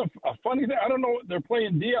that's a funny thing. I don't know. They're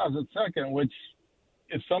playing Diaz at second, which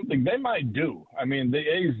is something they might do. I mean, the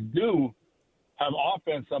A's do have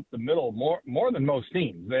offense up the middle more than most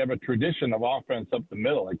teams. They have a tradition of offense up the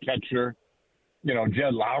middle. A catcher,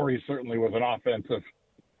 Jed Lowry certainly was an offensive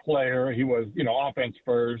player. He was, offense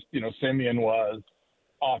first. Simeon was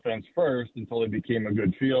offense first until he became a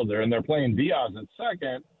good fielder. And they're playing Diaz at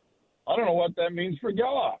second. I don't know what that means for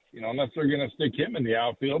Geloff, unless they're going to stick him in the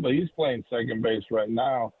outfield. But he's playing second base right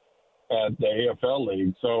now at the AFL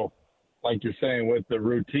League. So, like you're saying, with the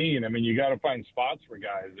routine, I mean, you got to find spots for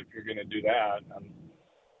guys if you're going to do that. And,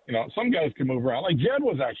 some guys can move around. Like Jed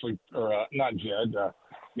was actually, or not Jed,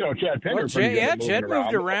 Chad Pinder. Jed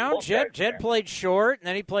moved around. Jed played short, and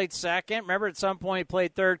then he played second. Remember, at some point he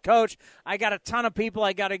played third. Coach, I got a ton of people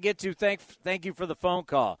I got to get to. Thank you for the phone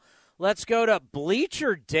call. Let's go to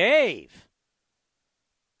Bleacher Dave.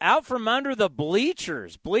 Out from under the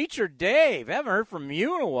bleachers. Bleacher Dave. Haven't heard from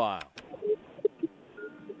you in a while.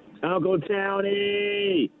 Uncle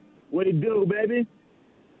Townie, what it do, baby?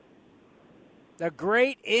 A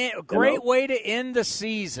great way to end the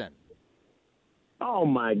season. Oh,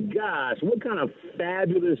 my gosh. What kind of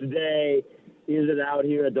fabulous day is it out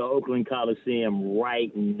here at the Oakland Coliseum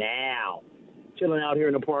right now? Chilling out here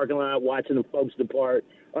in the parking lot, watching the folks depart.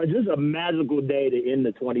 Just a magical day to end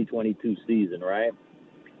the 2022 season, right?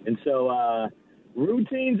 And so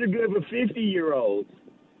routines are good for 50-year-olds.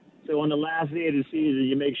 So on the last day of the season,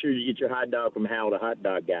 you make sure you get your hot dog from Hal, the hot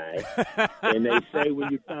dog guy. And they say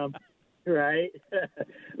when you come right?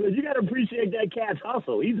 But you got to appreciate that cat's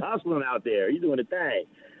hustle. He's hustling out there. He's doing a thing.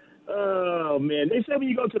 Oh, man. They say when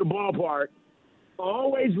you go to the ballpark,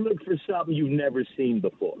 always look for something you've never seen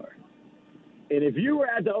before. And if you were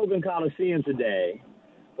at the Oakland Coliseum today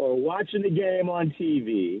or watching the game on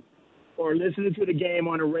TV or listening to the game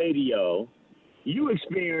on the radio, you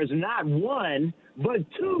experienced not one but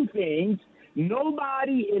two things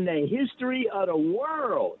nobody in the history of the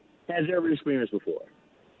world has ever experienced before.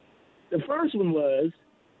 The first one was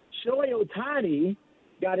Shohei Ohtani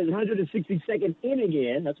got his 162nd inning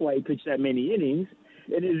in. That's why he pitched that many innings.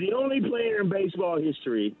 And is the only player in baseball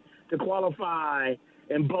history to qualify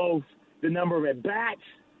in both the number of at-bats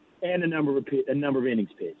and the number of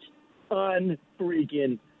innings pitched.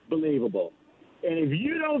 Unfreaking believable. And if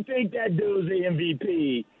you don't think that dude's the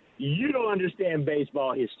MVP, you don't understand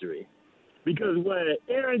baseball history. Because what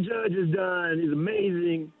Aaron Judge has done is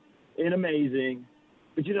amazing.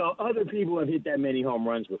 But, other people have hit that many home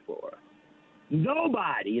runs before.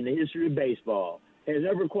 Nobody in the history of baseball has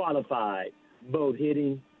ever qualified both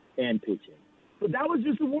hitting and pitching. But that was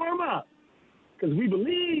just a warm-up. Because we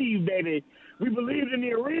believe, baby. We believe in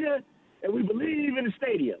the arena, and we believe in the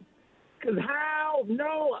stadium. Because how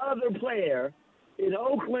no other player in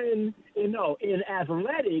Oakland, in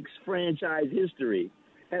athletics franchise history,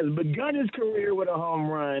 has begun his career with a home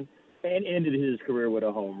run and ended his career with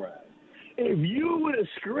a home run. If you would have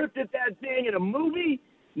scripted that thing in a movie,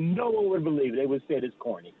 no one would believe it. They would say it's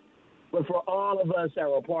corny. But for all of us that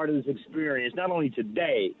were part of this experience, not only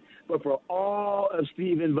today, but for all of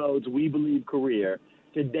Stephen Vogt's We Believe career,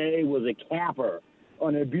 today was a capper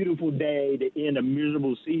on a beautiful day to end a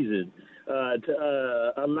miserable season,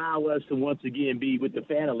 to allow us to once again be with the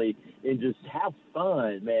family and just have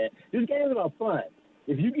fun, man. This game is about fun.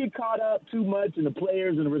 If you get caught up too much in the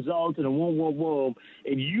players and the results and the whoom,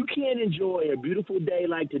 and you can't enjoy a beautiful day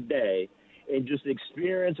like today and just the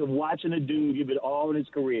experience of watching a dude give it all in his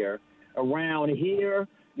career around here,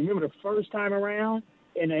 you remember the first time around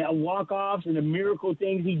and the walk-offs and the miracle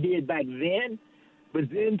things he did back then, but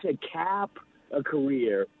then to cap a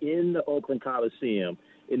career in the Oakland Coliseum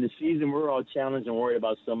in the season we're all challenged and worried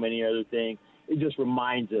about so many other things, it just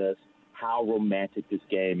reminds us how romantic this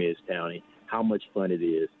game is, Townie, how much fun it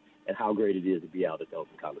is, and how great it is to be out at the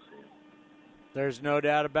Oakland Coliseum. There's no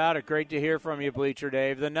doubt about it. Great to hear from you, Bleacher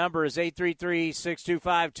Dave. The number is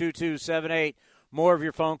 833-625-2278. More of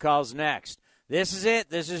your phone calls next. This is it.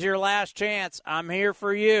 This is your last chance. I'm here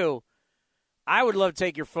for you. I would love to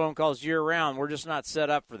take your phone calls year-round. We're just not set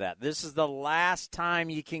up for that. This is the last time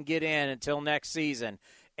you can get in until next season.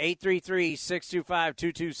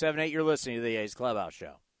 833-625-2278. You're listening to the A's Clubhouse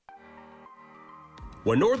Show.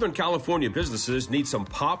 When Northern California businesses need some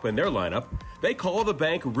pop in their lineup, they call the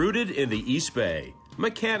bank rooted in the East Bay.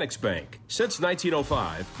 Mechanics Bank. Since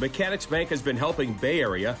 1905, Mechanics Bank has been helping Bay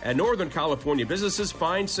Area and Northern California businesses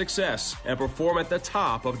find success and perform at the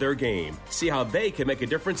top of their game. See how they can make a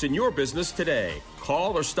difference in your business today.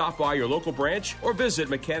 Call or stop by your local branch or visit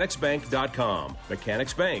mechanicsbank.com.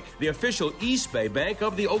 Mechanics Bank, the official East Bay bank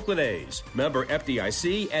of the Oakland A's. Member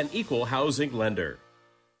FDIC and equal housing lender.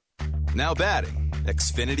 Now batting,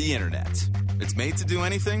 Xfinity Internet. It's made to do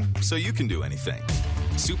anything, so you can do anything.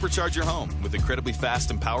 Supercharge your home with incredibly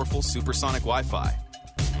fast and powerful supersonic Wi-Fi.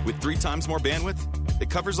 With 3 times more bandwidth, it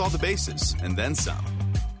covers all the bases and then some.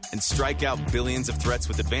 And strike out billions of threats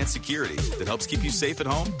with advanced security that helps keep you safe at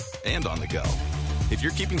home and on the go. If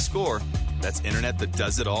you're keeping score, that's internet that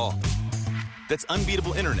does it all. That's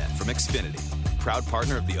unbeatable internet from Xfinity, proud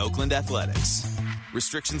partner of the Oakland Athletics.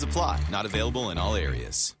 Restrictions apply, not available in all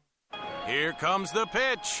areas. Here comes the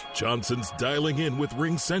pitch. Johnson's dialing in with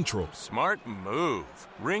Ring Central. Smart move.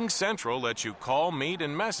 Ring Central lets you call, meet,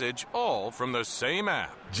 and message all from the same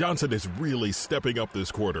app. Johnson is really stepping up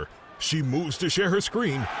this quarter. She moves to share her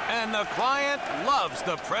screen. And the client loves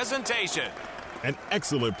the presentation. An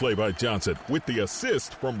excellent play by Johnson with the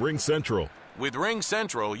assist from Ring Central. With Ring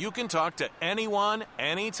Central, you can talk to anyone,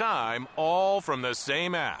 anytime, all from the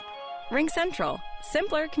same app. Ring Central.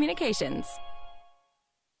 Simpler communications.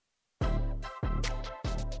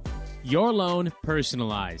 Your loan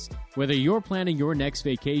personalized. Whether you're planning your next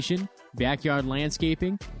vacation, backyard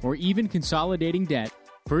landscaping, or even consolidating debt,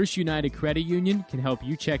 First United Credit Union can help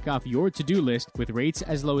you check off your to-do list with rates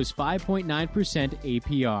as low as 5.9%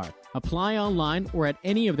 APR. Apply online or at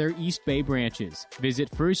any of their East Bay branches. Visit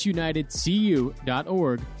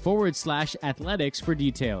firstunitedcu.org/athletics for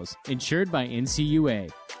details. Insured by NCUA.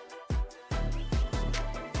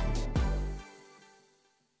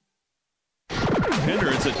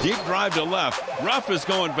 Hendricks It's a deep drive to left. Ruff is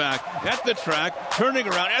going back at the track, turning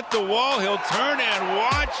around at the wall. He'll turn and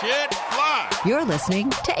watch it fly. You're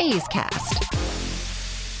listening to A's Cast.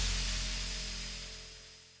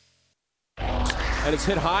 And it's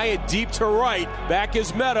hit high and deep to right. Back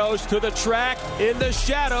is Meadows to the track. In the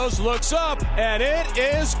shadows, looks up, and it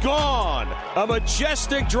is gone. A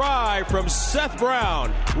majestic drive from Seth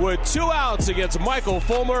Brown with 2 outs against Michael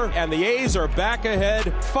Fulmer, and the A's are back ahead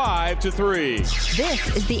 5-3.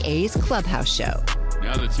 This is the A's Clubhouse Show.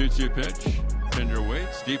 Now the 2-2 pitch. Pinder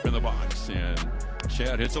waits deep in the box, and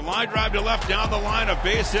Chad hits a line drive to left down the line. A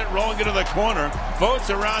base hit rolling into the corner.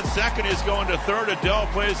 Votes around second. He's going to third. Adele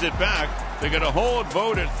plays it back. They get a hold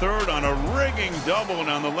vote at third on a ringing double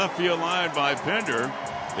down the left field line by Pinder.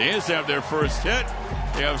 The A's have their first hit.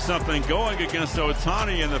 They have something going against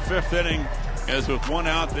Ohtani in the 5th inning, as with 1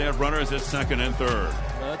 out, they have runners at second and third.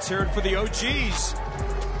 Let's hear it for the OGs.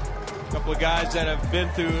 A couple of guys that have been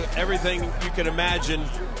through everything you can imagine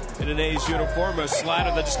in an A's uniform. A slider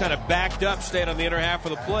that just kind of backed up, stayed on the inner half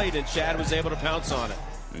of the plate, and Chad was able to pounce on it.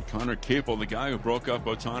 And Connor Capel, the guy who broke up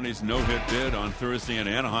Ohtani's no-hit bid on Thursday in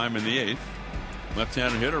Anaheim in the 8th.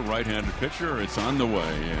 Left-handed hitter, right-handed pitcher. It's on the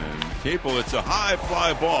way. And Capel, it's a high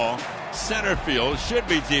fly ball. Center field should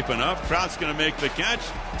be deep enough. Trout's going to make the catch.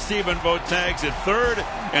 Stephen Vogt tags at third.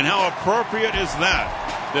 And how appropriate is that?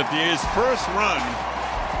 That the A's first run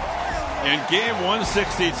in game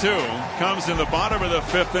 162 comes in the bottom of the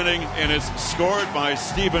 5th inning and is scored by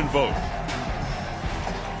Stephen Vogt.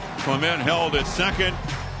 Clement held at second.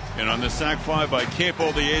 And on the sac fly by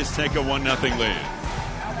Capel, the A's take a 1-0 lead.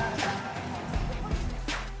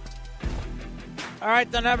 All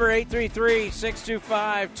right, the number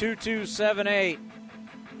 833-625-2278.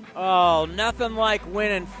 Oh, nothing like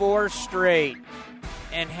winning 4 straight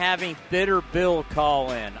and having Bitter Bill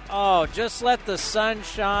call in. Oh, just let the sun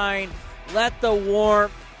shine, let the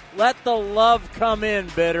warmth, let the love come in,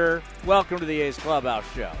 Bitter. Welcome to the A's Clubhouse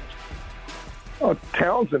Show. Oh,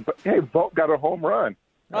 Townsend, but hey, Vogt got a home run.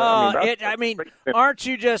 Aren't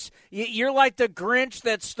you just, you're like the Grinch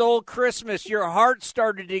that stole Christmas. Your heart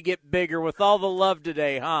started to get bigger with all the love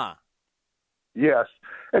today, huh? Yes.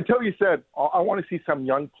 Until you said, I want to see some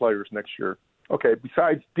young players next year. Okay,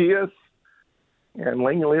 besides Diaz and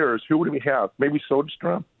Langeliers, who would we have? Maybe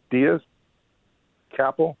Soderstrom, Diaz,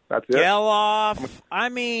 Capel, that's it? Geloff.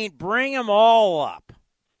 Bring them all up.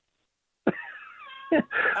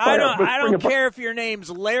 I don't care if your name's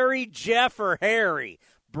Larry, Jeff, or Harry.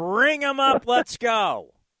 Bring them up. Let's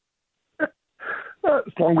go. As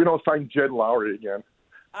long as we don't sign Jed Lowry again.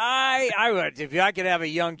 I would. If I could have a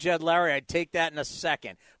young Jed Lowry, I'd take that in a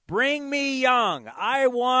second. Bring me young. I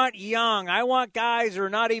want young. I want guys who are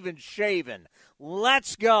not even shaven.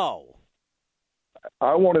 Let's go.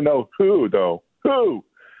 I want to know who, though. Who?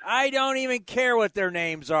 I don't even care what their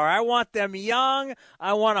names are. I want them young.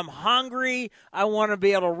 I want them hungry. I want to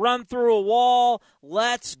be able to run through a wall.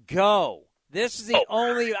 Let's go. This is the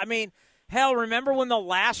only – hell, remember when the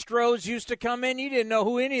Lastros used to come in? You didn't know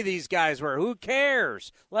who any of these guys were. Who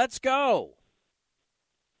cares? Let's go.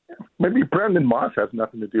 Maybe Brandon Moss has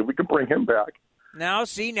nothing to do. We can bring him back. Now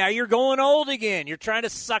you're going old again. You're trying to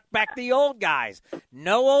suck back the old guys.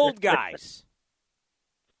 No old guys.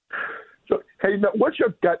 So, hey, what's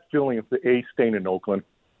your gut feeling if the A's staying in Oakland?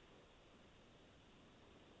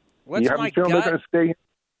 What's my gut? They're going to stay?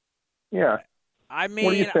 Yeah. What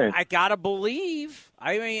do you think? I gotta believe.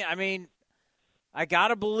 I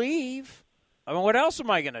gotta believe. What else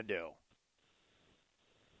am I gonna do?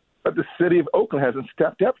 But the city of Oakland hasn't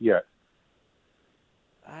stepped up yet,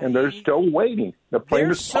 and they're still waiting.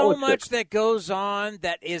 There's so much that goes on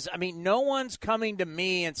that is. No one's coming to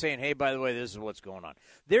me and saying, "Hey, by the way, this is what's going on."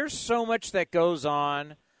 There's so much that goes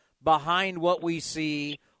on behind what we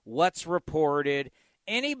see, what's reported.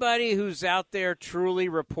 Anybody who's out there truly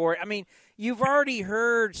report. You've already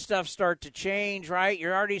heard stuff start to change, right?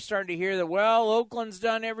 You're already starting to hear that, Oakland's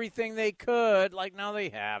done everything they could. Like, no, they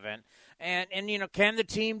haven't. And can the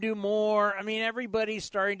team do more? Everybody's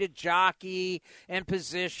starting to jockey and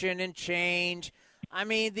position and change.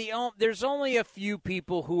 There's only a few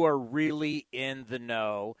people who are really in the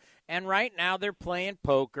know. And right now they're playing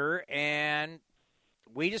poker, and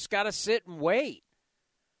we just got to sit and wait.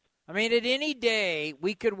 At any day,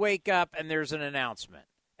 we could wake up and there's an announcement.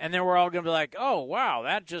 And then we're all going to be like, oh, wow,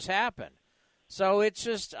 that just happened. So it's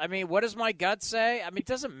just, what does my gut say? It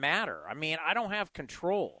doesn't matter. I don't have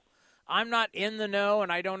control. I'm not in the know,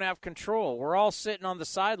 and I don't have control. We're all sitting on the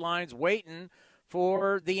sidelines waiting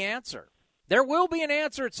for the answer. There will be an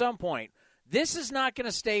answer at some point. This is not going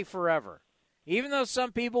to stay forever. Even though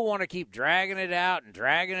some people want to keep dragging it out and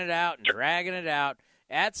dragging it out and dragging it out,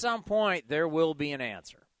 At some point, there will be an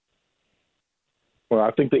answer. Well,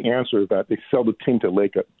 I think the answer is that they sell the team to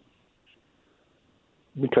Lakewood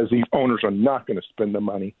because these owners are not going to spend the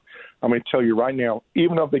money. I'm going to tell you right now,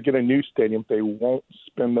 even if they get a new stadium, they won't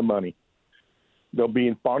spend the money. They'll be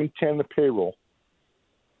in bottom 10 in the payroll.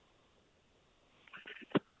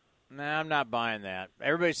 Nah, I'm not buying that.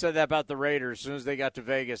 Everybody said that about the Raiders. As soon as they got to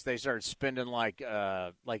Vegas, they started spending like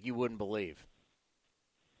you wouldn't believe.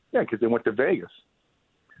 Yeah, because they went to Vegas.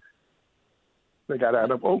 They got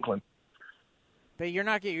out of Oakland. But you're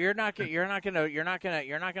not gonna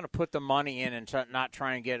put the money in and not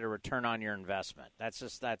try and get a return on your investment. That's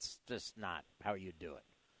just not how you do it.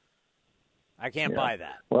 I can't buy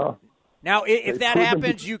that. Well, now if that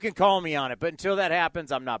happens, you can call me on it. But until that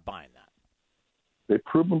happens, I'm not buying that. They've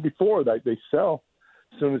proven before that they sell.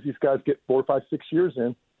 As soon as these guys get 4, 5, 6 years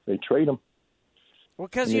in, they trade them. Well,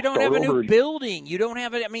 because you don't have a new building. You don't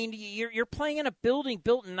have it. I mean, you're playing in a building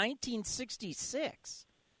built in 1966.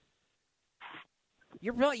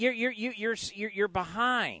 You're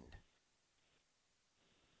behind.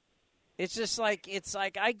 It's just like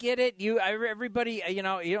I get it. Everybody, you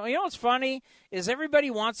know what's funny is everybody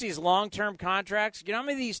wants these long-term contracts. You know how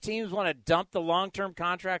many of these teams want to dump the long-term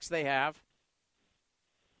contracts they have?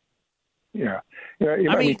 Yeah.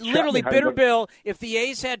 I mean, literally, Bill, if the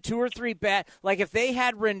A's had 2 or 3 bad, like if they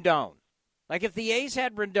had Rendon,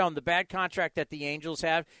 the bad contract that the Angels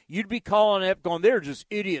have, you'd be calling it going, they're just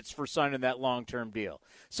idiots for signing that long-term deal.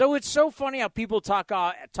 So it's so funny how people talk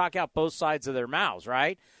out both sides of their mouths,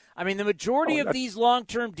 right? I mean, the majority of these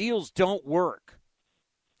long-term deals don't work.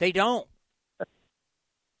 They don't.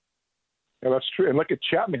 Yeah, that's true. And look at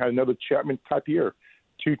Chapman, had another Chapman type year,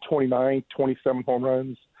 229, 27 home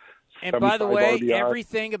runs. And by the way, RBI.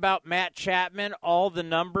 Everything about Matt Chapman, all the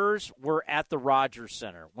numbers were at the Rogers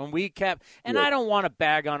Center. When we kept – and I don't want to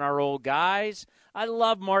bag on our old guys. I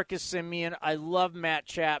love Marcus Semien. I love Matt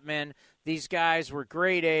Chapman. These guys were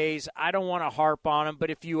great A's. I don't want to harp on them. But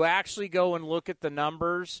if you actually go and look at the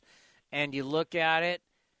numbers and you look at it,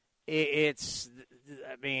 it's –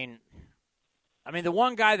 I mean, the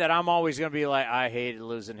one guy that I'm always going to be like, I hated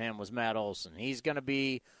losing him was Matt Olson.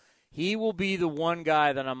 He will be the one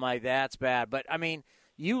guy that I'm like, that's bad. But, I mean,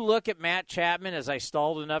 you look at Matt Chapman, as I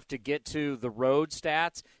stalled enough to get to the road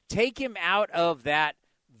stats, take him out of that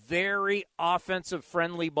very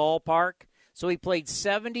offensive-friendly ballpark. So he played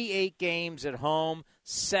 78 games at home,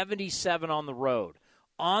 77 on the road.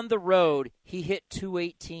 On the road, he hit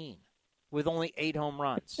 .218 with only 8 home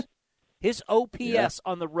runs. His OPS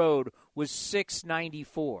on the road was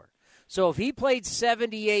 .694. So if he played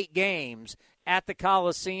 78 games at the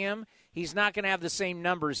Coliseum, he's not going to have the same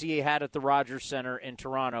numbers he had at the Rogers Center in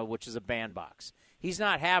Toronto, which is a bandbox. He's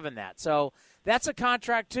not having that. So that's a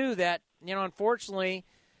contract, too, that, unfortunately,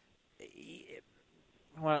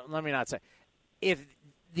 well, let me not say. If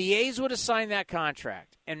the A's would have signed that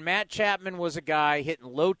contract and Matt Chapman was a guy hitting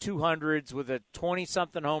low 200s with a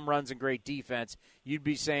 20-something home runs and great defense, you'd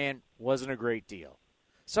be saying, wasn't a great deal.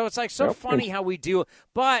 So it's like funny how we do it.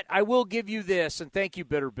 But I will give you this, and thank you,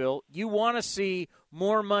 Bitter Bill. You want to see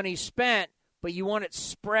more money spent, but you want it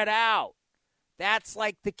spread out. That's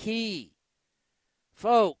like the key.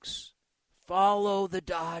 Folks, follow the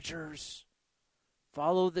Dodgers.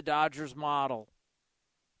 Follow the Dodgers model,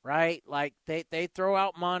 right? Like they throw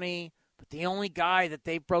out money, but the only guy that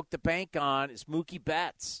they broke the bank on is Mookie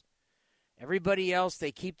Betts. Everybody else,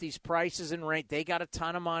 they keep these prices in rate. They got a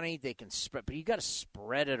ton of money. They can spread, but you got to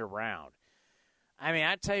spread it around. I mean,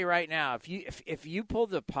 I tell you right now, if you pulled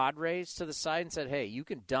the Padres to the side and said, "Hey, you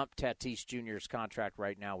can dump Tatis Jr.'s contract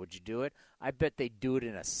right now," would you do it? I bet they'd do it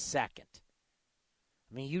in a second.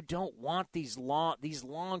 I mean, you don't want these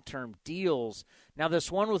long-term deals. Now,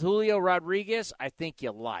 this one with Julio Rodriguez, I think you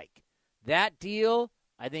like. That deal,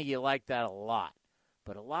 I think you like that a lot.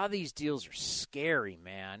 But a lot of these deals are scary,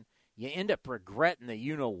 man. You end up regretting the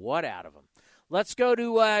you-know-what out of them. Let's go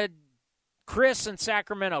to Chris in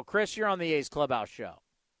Sacramento. Chris, you're on the A's Clubhouse Show.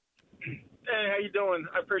 Hey, how you doing?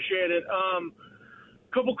 I appreciate it.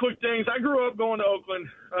 Couple quick things. I grew up going to Oakland,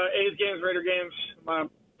 A's games, Raider games,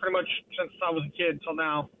 pretty much since I was a kid till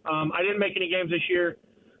now. I didn't make any games this year.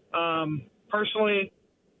 Personally,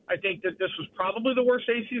 I think that this was probably the worst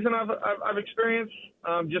A's season I've experienced,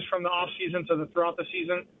 just from the off season to throughout the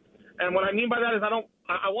season. And what I mean by that is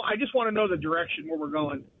I just want to know the direction where we're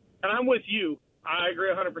going. And I'm with you. I agree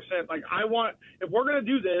 100%. Like, if we're going to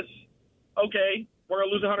do this, okay, we're going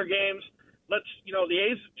to lose 100 games. The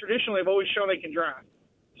A's traditionally have always shown they can draft.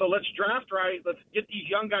 So let's draft right. Let's get these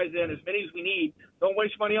young guys in, as many as we need. Don't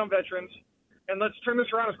waste money on veterans. And let's turn this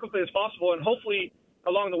around as quickly as possible. And hopefully,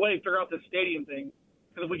 along the way, figure out this stadium thing.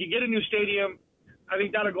 Because if we could get a new stadium, I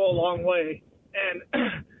think that'll go a long way.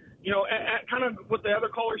 And, you know, at kind of what the other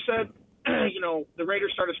caller said, you know, the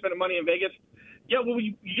Raiders started spending money in Vegas. Yeah, well,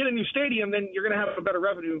 you get a new stadium, then you're going to have a better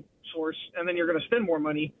revenue source, and then you're going to spend more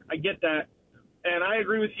money. I get that. And I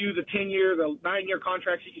agree with you, the 10-year, the 9-year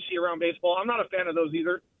contracts that you see around baseball, I'm not a fan of those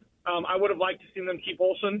either. I would have liked to see them keep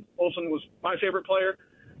Olsen. Olsen was my favorite player.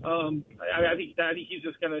 I think he's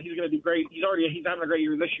going to do great. He's having a great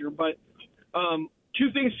year this year. But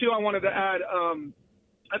two things, too, I wanted to add.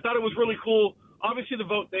 I thought it was really cool. Obviously, the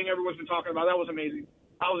vote thing everyone's been talking about, that was amazing.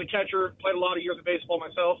 I was a catcher, played a lot of years of baseball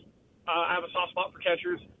myself. I have a soft spot for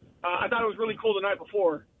catchers. I thought it was really cool the night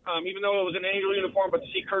before, even though it was an Angel uniform, but to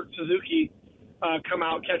see Kurt Suzuki come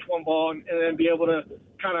out, catch one ball, and then be able to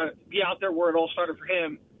kind of be out there where it all started for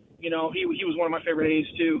him. You know, he was one of my favorite A's,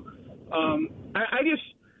 too. To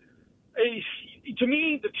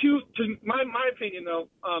me, my opinion, though,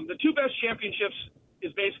 the two best championships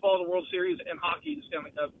is baseball, the World Series, and hockey, the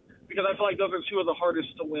Stanley Cup, because I feel like those are two of the hardest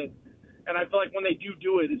to win. And I feel like when they do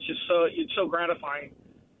it, it's just so gratifying.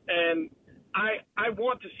 And I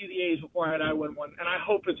want to see the A's before I win one, and I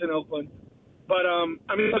hope it's in Oakland. But,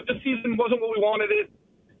 I mean, look, this season wasn't what we wanted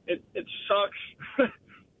it sucks.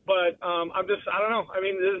 But I don't know. I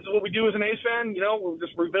mean, this is what we do as an A's fan. You know, we're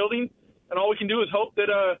just rebuilding, and all we can do is hope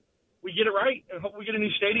that we get it right, and hope we get a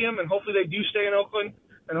new stadium, and hopefully they do stay in Oakland,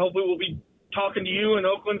 and hopefully we'll be talking to you in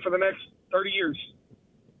Oakland for the next 30 years.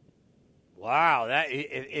 Wow, that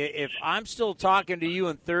if I'm still talking to you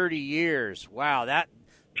in 30 years, wow,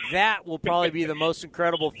 that will probably be the most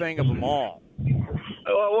incredible thing of them all.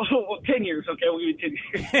 Well, 10 years, okay, we'll give you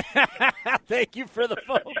 10 years. Thank you for the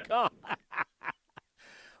phone call.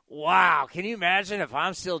 Wow, can you imagine if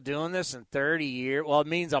I'm still doing this in 30 years? Well, it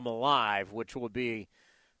means I'm alive, which would be,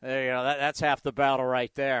 that's half the battle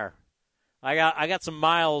right there. I got some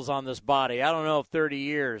miles on this body. I don't know if 30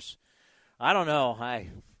 years. I don't know.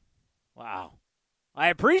 Wow. I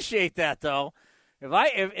appreciate that, though.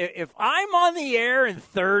 If I'm on the air in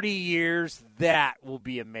 30 years, that will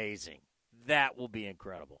be amazing. That will be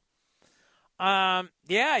incredible. Yeah,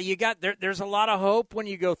 there's a lot of hope when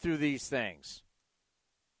you go through these things.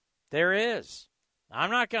 There is. I'm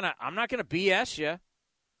not gonna BS you. A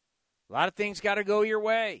lot of things got to go your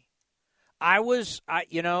way. I was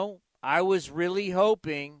really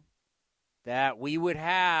hoping that we would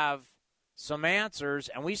have some answers,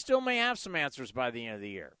 and we still may have some answers by the end of the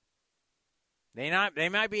year. They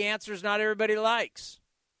might be answers not everybody likes.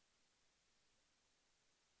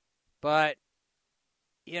 But,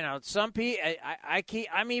 some people,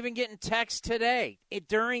 I'm even getting texts today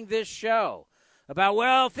during this show about,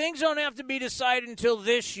 well, things don't have to be decided until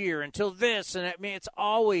this year, until this. And I mean, it's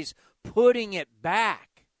always putting it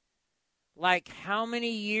back. Like, how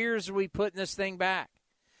many years are we putting this thing back?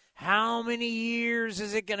 How many years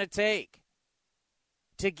is it going to take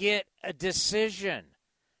to get a decision,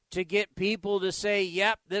 to get people to say,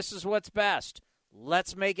 yep, this is what's best.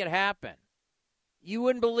 Let's make it happen. You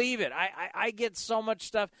wouldn't believe it. I get so much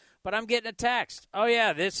stuff, but I'm getting a text. Oh,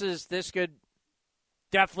 yeah, this could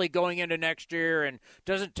definitely going into next year and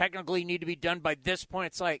doesn't technically need to be done by this point.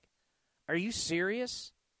 It's like, are you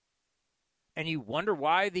serious? And you wonder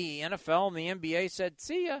why the NFL and the NBA said,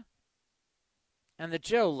 see ya. And the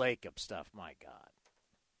Joe Lacob stuff, my God.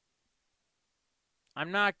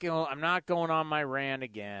 I'm not going on my rant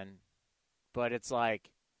again, but it's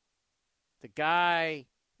like the guy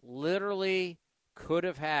literally could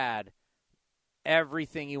have had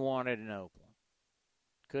everything he wanted in Oakland.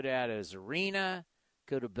 Could have had his arena,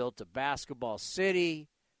 could have built a basketball city,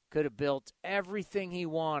 could have built everything he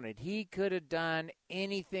wanted. He could have done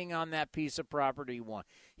anything on that piece of property he wanted.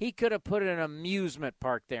 He could have put an amusement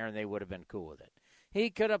park there and they would have been cool with it. He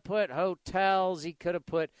could have put hotels. He could have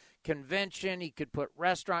put convention. He could put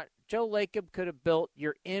restaurant. Joe Lacob could have built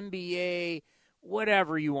your NBA,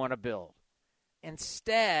 whatever you want to build.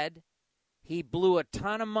 Instead, he blew a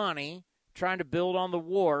ton of money trying to build on the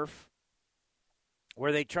wharf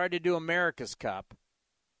where they tried to do America's Cup,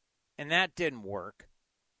 and that didn't work.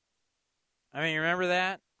 I mean, you remember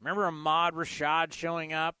that? Remember Ahmad Rashad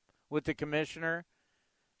showing up with the commissioner?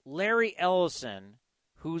 Larry Ellison,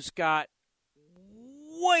 who's got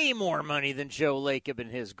way more money than Joe Lacob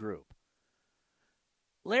and his group.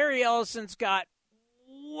 Larry Ellison's got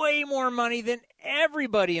way more money than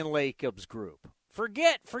everybody in Lacob's group.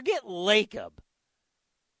 Forget Lacob.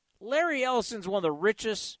 Larry Ellison's one of the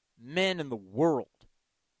richest men in the world.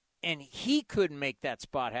 And he couldn't make that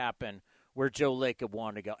spot happen where Joe Lacob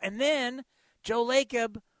wanted to go. And then Joe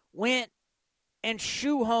Lacob went and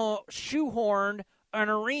shoehorned an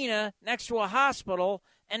arena next to a hospital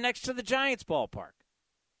and next to the Giants ballpark.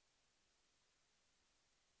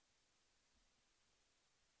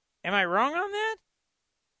 Am I wrong on that?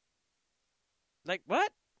 Like,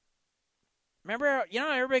 what? Remember,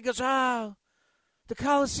 everybody goes, oh, the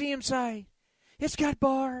Coliseum site. It's got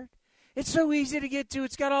barred. It's so easy to get to.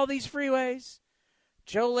 It's got all these freeways.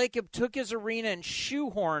 Joe Lacob took his arena and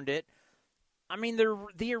shoehorned it. I mean,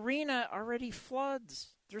 the arena already floods.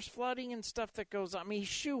 There's flooding and stuff that goes on. I mean, he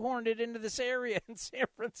shoehorned it into this area in San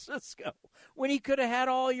Francisco when he could have had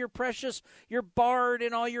all your barred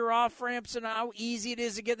and all your off-ramps and how easy it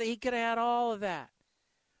is to get there. He could have had all of that.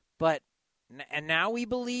 And now we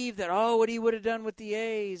believe that, what he would have done with the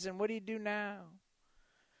A's and what do you do now?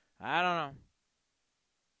 I don't know.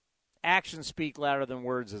 Actions speak louder than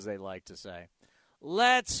words, as they like to say.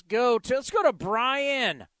 Let's go to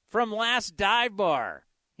Brian from Last Dive Bar.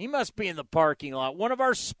 He must be in the parking lot. One of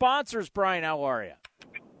our sponsors, Brian, how are you?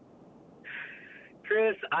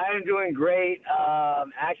 Chris, I am doing great.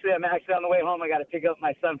 I'm actually on the way home. I got to pick up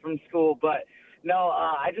my son from school. But, no,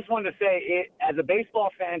 I just wanted to say, as a baseball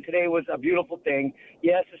fan, today was a beautiful thing.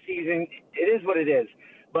 Yes, the season, it is what it is.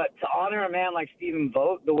 But to honor a man like Stephen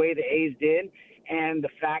Vogt, the way the A's did, and the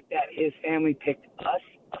fact that his family picked us,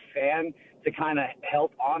 a fan, to kind of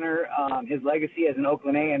help honor his legacy as an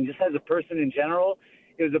Oakland A and just as a person in general,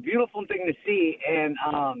 it was a beautiful thing to see. And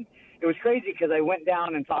it was crazy because I went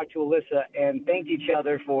down and talked to Alyssa and thanked each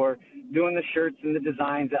other for doing the shirts and the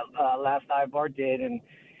designs that Last Dive Bar did.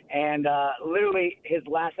 And literally his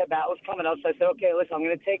last at-bat was coming up, so I said, okay, listen, I'm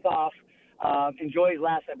going to take off, enjoy his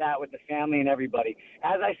last at-bat with the family and everybody.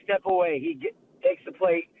 As I step away, he takes the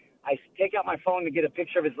plate. I take out my phone to get a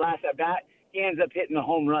picture of his last at-bat. He ends up hitting a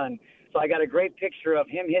home run. So I got a great picture of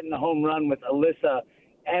him hitting the home run with Alyssa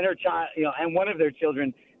and her child, and one of their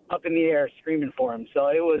children up in the air screaming for him. So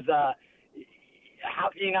it was, how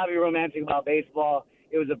can you not be romantic about baseball?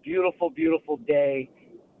 It was a beautiful, beautiful day.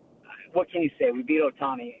 What can you say? We beat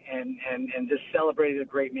Ohtani and just celebrated a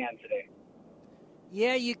great man today.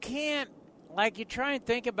 Yeah, you can't, you try and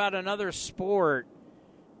think about another sport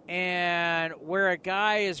and where a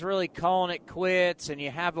guy is really calling it quits and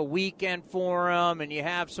you have a weekend for him and you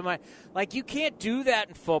have somebody, you can't do that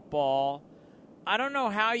in football. I don't know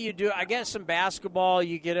how you do. I guess in basketball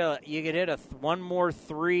you could hit one more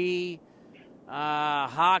three.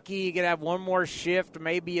 Hockey, you could have one more shift,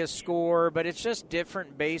 maybe a score, but it's just different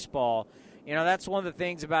in baseball. That's one of the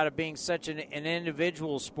things about it being such an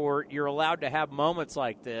individual sport. You're allowed to have moments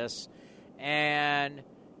like this. And,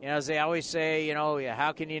 as they always say,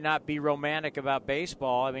 how can you not be romantic about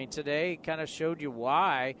baseball? I mean, today kind of showed you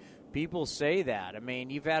why people say that. I mean,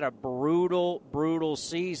 you've had a brutal, brutal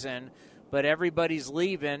season, but everybody's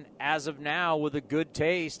leaving as of now with a good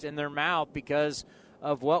taste in their mouth because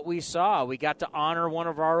of what we saw. We got to honor one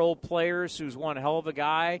of our old players who's one hell of a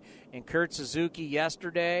guy in Kurt Suzuki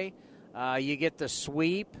yesterday. You get the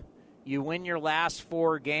sweep. You win your last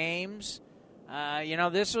 4 games.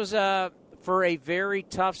 This was for a very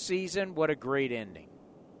tough season. What a great ending.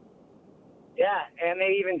 Yeah, and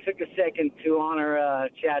they even took a second to honor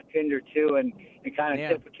Chad Pinder, too, and kind of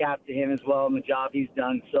tip a cap to him as well and the job he's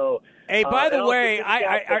done. So, hey, by the way,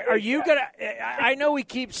 are you going to – I know we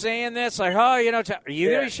keep saying this, are you going to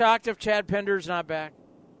be shocked if Chad Pinder's not back?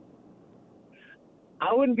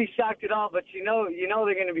 I wouldn't be shocked at all, but you know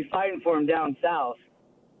they're going to be fighting for him down south.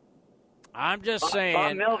 I'm just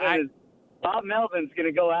saying. Bob Melvin's going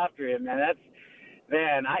to go after him, man.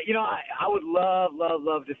 I would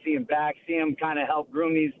love to see him back, see him kind of help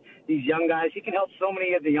groom these young guys. He can help so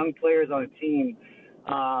many of the young players on the team.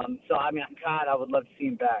 I would love to see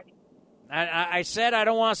him back. I said I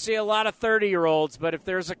don't want to see a lot of 30-year-olds, but if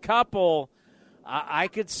there's a couple, I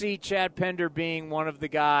could see Chad Pinder being one of the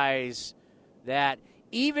guys that –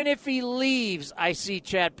 even if he leaves, I see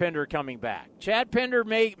Chad Pinder coming back. Chad Pinder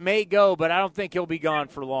may go, but I don't think he'll be gone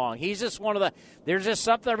for long. He's just one of the – there's just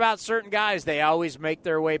something about certain guys. They always make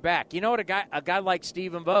their way back. You know what? A guy like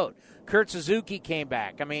Stephen Vogt, Kurt Suzuki came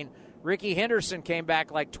back. I mean, Ricky Henderson came back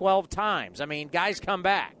 12 times. I mean, guys come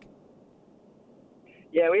back.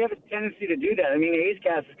 Yeah, we have a tendency to do that. I mean, A's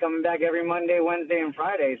Cast is coming back every Monday, Wednesday, and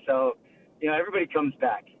Friday. So, everybody comes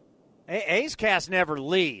back. A's Cast never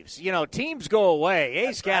leaves. Teams go away.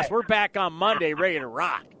 A's Cast, we're back on Monday, ready to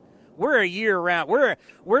rock. We're a year-round.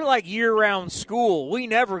 We're like year-round school. We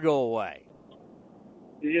never go away.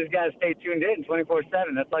 You just got to stay tuned in 24/7.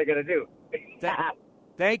 That's all you got to do.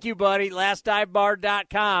 Thank you, buddy.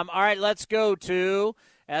 LastDiveBar.com. All right, let's go to,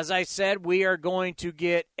 as I said, we are going to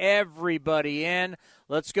get everybody in.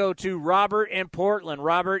 Let's go to Robert in Portland.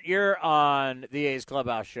 Robert, you're on the A's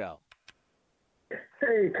Clubhouse Show.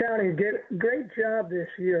 Hey, Tony, great job this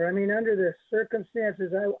year. I mean, under the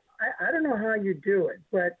circumstances, I don't know how you do it,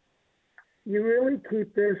 but you really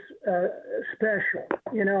keep this special.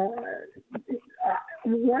 You know,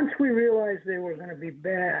 once we realized they were going to be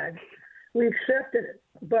bad, we accepted it.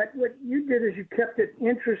 But what you did is you kept it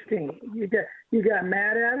interesting. You got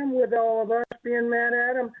mad at them with all of us being mad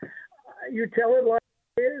at them. You tell it like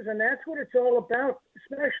it is, and that's what it's all about,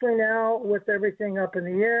 especially now with everything up in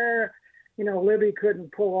the air. You know, Libby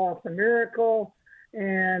couldn't pull off the miracle,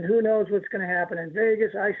 and who knows what's going to happen in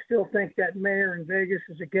Vegas. I still think that mayor in Vegas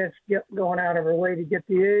is against going out of her way to get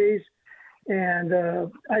the A's, and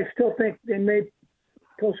I still think they may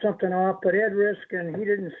pull something off, but Ed Riskin, he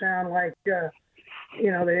didn't sound like, the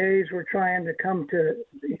A's were trying to come to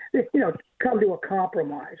a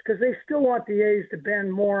compromise, because they still want the A's to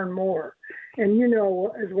bend more and more. And you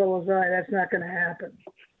know as well as I, that's not going to happen.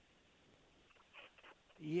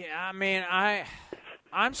 Yeah, I mean,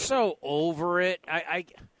 I'm so over it. I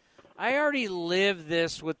already lived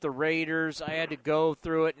this with the Raiders. I had to go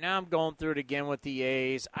through it. Now I'm going through it again with the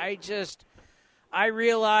A's. I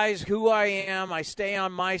realize who I am. I stay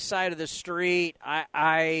on my side of the street.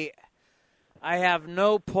 I have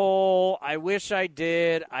no pull. I wish I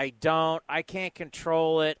did. I don't. I can't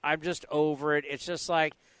control it. I'm just over it. It's just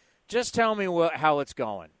like, just tell me how it's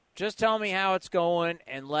going. Just tell me how it's going,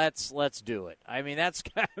 and let's do it. I mean,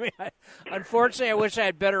 unfortunately, I wish I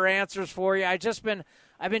had better answers for you. I've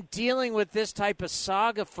been dealing with this type of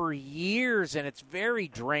saga for years, and it's very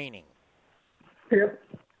draining. Yep.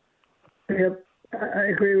 I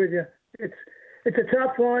agree with you. It's a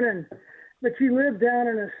tough one, but you live down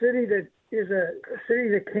in a city that is a city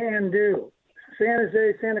that can do. San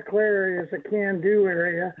Jose, Santa Clara is a can-do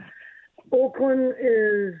area. Oakland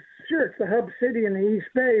is, sure, it's the hub city in the East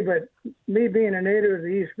Bay, but me being a native of the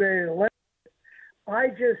East Bay, I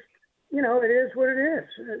just, it is what it is.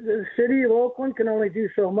 The city of Oakland can only do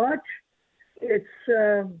so much. It's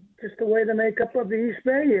just the way the makeup of the East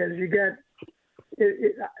Bay is. You got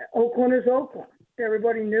Oakland is Oakland.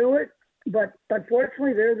 Everybody knew it, but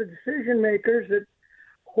unfortunately, they're the decision makers that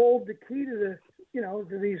hold the key to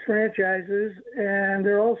to these franchises, and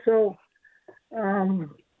they're also,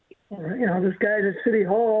 those guys at City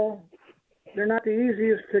Hall, they're not the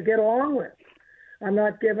easiest to get along with. I'm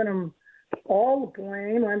not giving them all the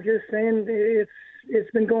blame. I'm just saying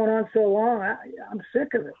it's been going on so long. I'm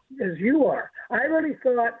sick of it, as you are. I really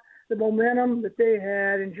thought the momentum that they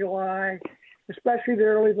had in July, especially the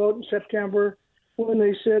early vote in September, when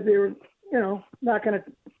they said they were, not going to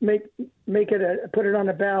make it put it on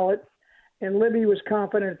the ballot, and Libby was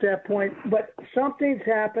confident at that point. But something's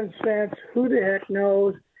happened since. Who the heck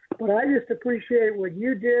knows? But I just appreciate what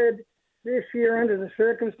you did this year under the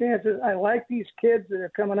circumstances. I like these kids that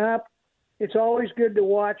are coming up. It's always good to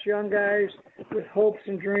watch young guys with hopes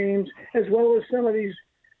and dreams, as well as some of these,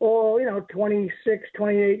 26,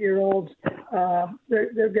 28-year-olds.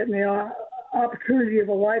 They're getting the opportunity of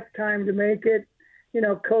a lifetime to make it.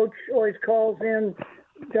 Coach always calls in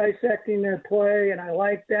dissecting their play, and I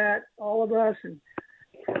like that, all of us. And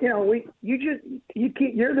you're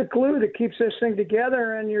the glue that keeps this thing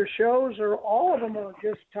together, and your shows all of them are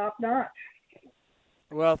just top notch.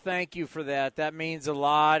 Well, thank you for that. That means a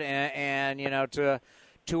lot, and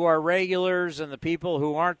to our regulars and the people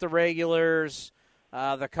who aren't the regulars,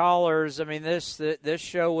 the callers. I mean, this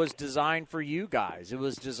show was designed for you guys. It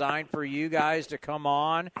was designed for you guys to come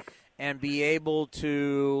on and be able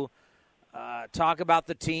to talk about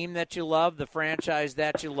the team that you love, the franchise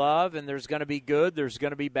that you love, and there's going to be good, there's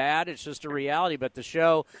going to be bad. It's just a reality. But the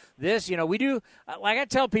show, we do, like I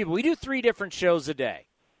tell people, we do 3 different shows a day.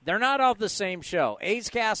 They're not all the same show. A's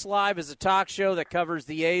Cast Live is a talk show that covers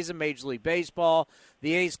the A's and Major League Baseball.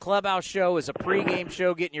 The A's Clubhouse Show is a pregame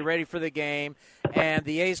show getting you ready for the game. And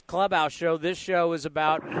the A's Clubhouse Show, this show is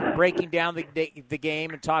about breaking down the game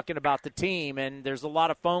and talking about the team. And there's a lot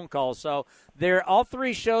of phone calls. So all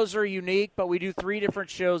 3 shows are unique, but we do 3 different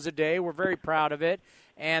shows a day. We're very proud of it.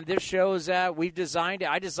 And this show is we've designed it.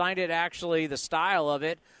 I designed it, actually, the style of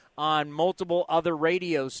it, on multiple other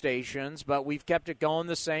radio stations, but we've kept it going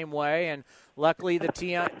the same way. And luckily, the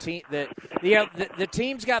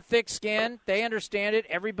team's got thick skin. They understand it.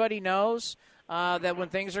 Everybody knows that when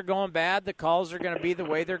things are going bad, the calls are going to be the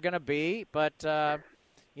way they're going to be. But our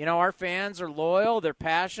fans are loyal. They're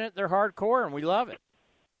passionate. They're hardcore, and we love it.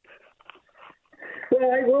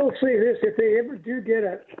 Well, I will say this: if they ever do get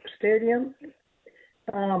a stadium,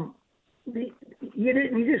 you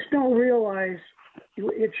just don't realize.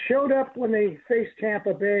 It showed up when they faced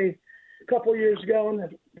Tampa Bay a couple years ago in the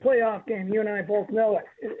playoff game. You and I both know it.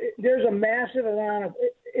 There's a massive amount of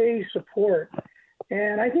A support,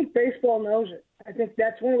 and I think baseball knows it. I think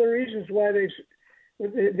that's one of the reasons why they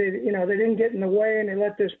didn't get in the way and they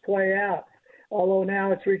let this play out. although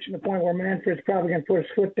now it's reaching the point where Manfred's probably going to put his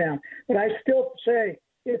foot down. But I still say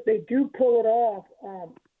if they do pull it off,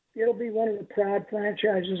 it'll be one of the proud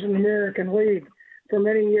franchises in the American League for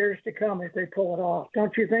many years to come if they pull it off.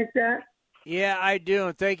 Don't you think that? Yeah, I do,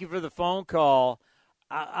 and thank you for the phone call.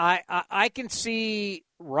 I can see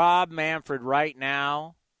Rob Manfred right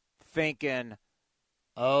now thinking,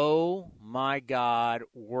 oh, my God,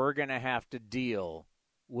 we're going to have to deal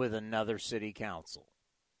with another city council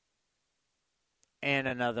and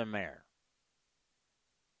another mayor.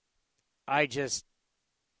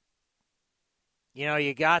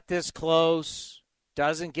 You got this close,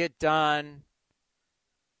 doesn't get done.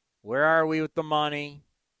 Where are we with the money?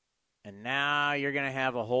 And now you're going to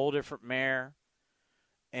have a whole different mayor,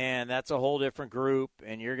 and that's a whole different group,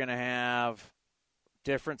 and you're going to have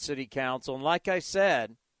different city council. And like I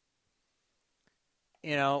said,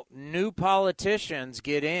 new politicians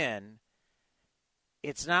get in.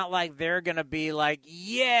 It's not like they're going to be like,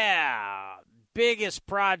 yeah, biggest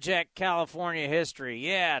project California history.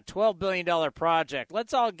 Yeah, $12 billion project.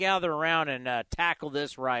 Let's all gather around and tackle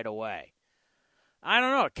this right away. I don't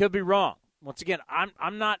know. It could be wrong. Once again,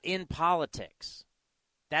 I'm not in politics.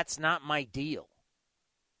 That's not my deal.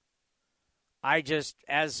 I just,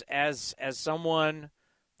 as someone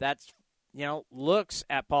that's, looks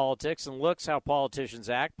at politics and looks how politicians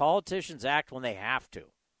act when they have to.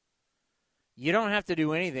 You don't have to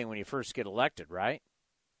do anything when you first get elected, right?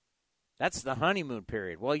 That's the honeymoon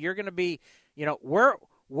period. Well, you're going to be,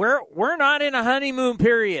 we're not in a honeymoon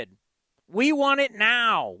period. We want it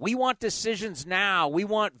now. We want decisions now. We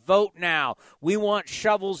want vote now. We want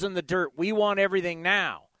shovels in the dirt. We want everything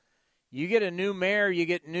now. You get a new mayor, you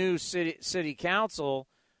get new city council,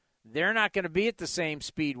 they're not going to be at the same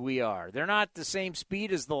speed we are. They're not the same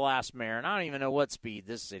speed as the last mayor, and I don't even know what speed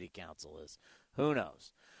this city council is. Who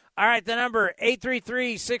knows? All right, the number,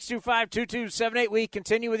 833-625-2278. We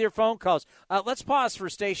continue with your phone calls. Let's pause for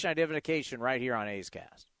station identification right here on A's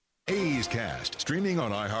Cast. A's Cast, streaming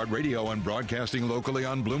on iHeartRadio and broadcasting locally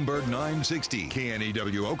on Bloomberg 960,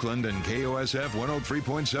 KNEW Oakland, and KOSF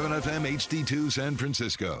 103.7 FM HD2 San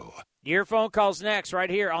Francisco. Your phone calls next right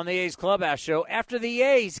here on the A's Clubhouse Show after the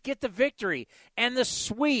A's get the victory and the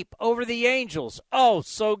sweep over the Angels. Oh,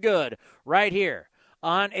 so good. Right here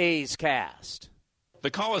on A's Cast. The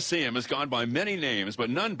Coliseum has gone by many names, but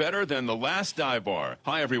none better than the Last Dive Bar.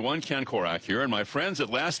 Hi, everyone. Ken Korak here, and my friends at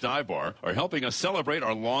Last Dive Bar are helping us celebrate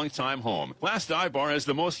our longtime home. Last Dive Bar has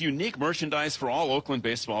the most unique merchandise for all Oakland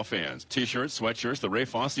baseball fans. T-shirts, sweatshirts, the Ray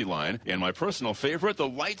Fosse line, and my personal favorite, the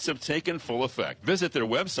lights have taken full effect. Visit their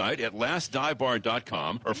website at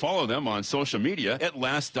lastdivebar.com or follow them on social media at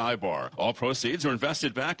Last Dive Bar. All proceeds are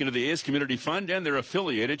invested back into the A's Community Fund and their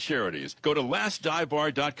affiliated charities. Go to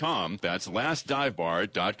lastdivebar.com. That's lastdivebar.com.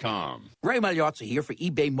 Ray Magliozzi here for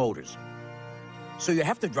eBay Motors. So you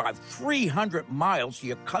have to drive 300 miles to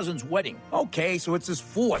your cousin's wedding. Okay, so it's his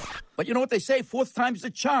fourth. But you know what they say, fourth time's the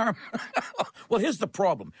charm. Well, here's the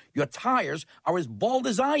problem. Your tires are as bald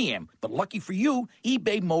as I am. But lucky for you,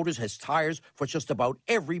 eBay Motors has tires for just about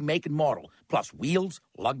every make and model. Plus wheels,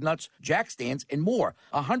 lug nuts, jack stands, and more.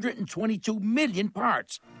 122 million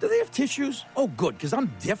parts. Do they have tissues? Oh, good, because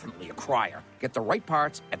I'm definitely a crier. Get the right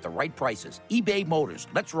parts at the right prices. eBay Motors.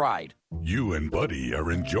 Let's ride. You and Buddy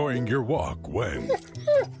are enjoying your walk when...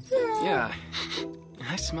 Yeah,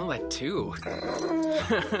 I smell that too.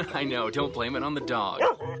 I know, don't blame it on the dog.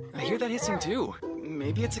 I hear that hissing too.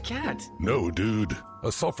 Maybe it's a cat. No, dude.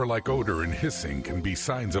 A sulfur-like odor and hissing can be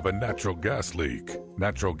signs of a natural gas leak.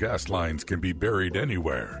 Natural gas lines can be buried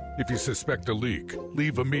anywhere. If you suspect a leak,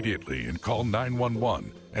 leave immediately and call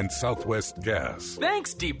 911 and Southwest Gas.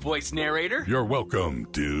 Thanks, deep voice narrator. You're welcome,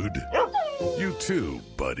 dude. You too,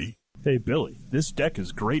 buddy. Hey, Billy, this deck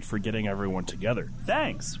is great for getting everyone together.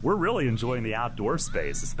 Thanks. We're really enjoying the outdoor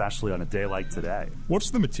space, especially on a day like today. What's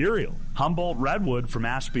the material? Humboldt Redwood from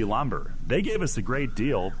Ashby Lumber. They gave us a great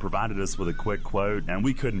deal, provided us with a quick quote, and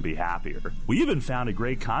we couldn't be happier. We even found a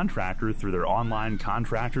great contractor through their online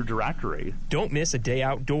contractor directory. Don't miss a day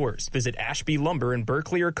outdoors. Visit Ashby Lumber in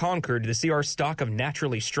Berkeley or Concord to see our stock of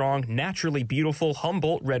naturally strong, naturally beautiful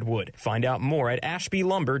Humboldt Redwood. Find out more at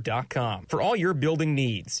ashbylumber.com for all your building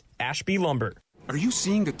needs. Ashby Lumber. Are you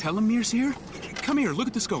seeing the telomeres here? Come here, look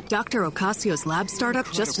at the scope. Dr. Ocasio's lab startup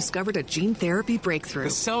just discovered a gene therapy breakthrough. The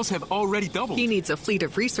cells have already doubled. He needs a fleet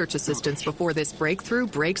of research assistants before this breakthrough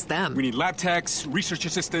breaks them. We need lab techs, research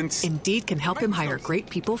assistants. Indeed can help him hire great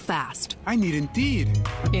people fast. I need Indeed.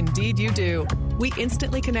 Indeed you do. We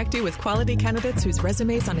instantly connect you with quality candidates whose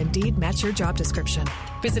resumes on Indeed match your job description.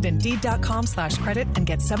 Visit Indeed.com/credit and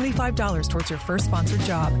get $75 towards your first sponsored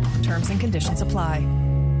job. Terms and conditions apply.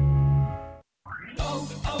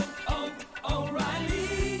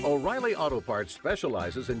 O'Reilly Auto Parts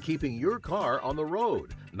specializes in keeping your car on the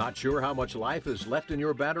road. Not sure how much life is left in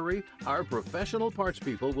your battery? Our professional parts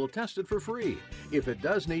people will test it for free. If it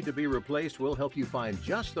does need to be replaced, we'll help you find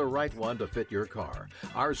just the right one to fit your car.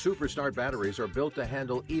 Our Superstart batteries are built to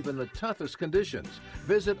handle even the toughest conditions.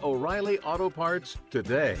 Visit O'Reilly Auto Parts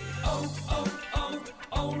today.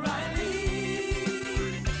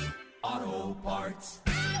 O'Reilly Auto Parts.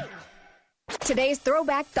 Today's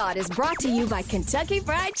Throwback Thought is brought to you by Kentucky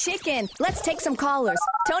Fried Chicken. Let's take some callers.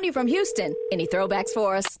 Tony from Houston. Any throwbacks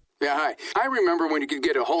for us? Yeah, hi. I remember when you could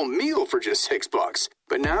get a whole meal for just $6.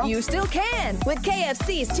 But now? You still can with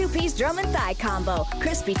KFC's 2-piece drum and thigh combo.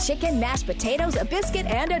 Crispy chicken, mashed potatoes, a biscuit,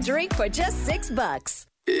 and a drink for just $6.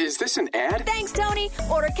 Is this an ad? Thanks, Tony.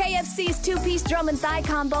 Order KFC's 2-piece drum and thigh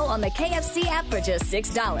combo on the KFC app for just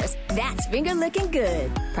 $6. That's finger licking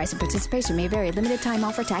good. Price and participation may vary. Limited time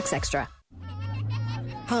offer, tax extra.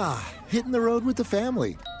 Hitting the road with the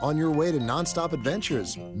family. On your way to nonstop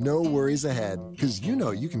adventures. No worries ahead, because you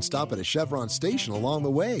know you can stop at a Chevron station along the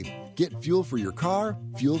way. Get fuel for your car,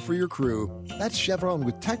 fuel for your crew. That's Chevron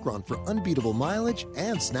with Techron for unbeatable mileage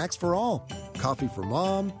and snacks for all. Coffee for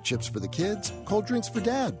mom, chips for the kids, cold drinks for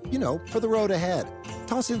dad. You know, for the road ahead.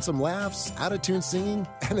 Toss in some laughs, out-of-tune singing,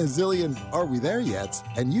 and a zillion "Are we there yet?"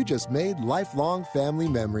 And you just made lifelong family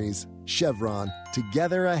memories. Chevron,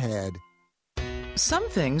 together ahead. Some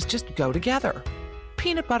things just go together.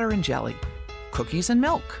 Peanut butter and jelly, cookies and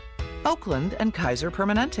milk, Oakland and Kaiser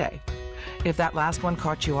Permanente. If that last one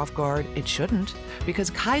caught you off guard, it shouldn't, because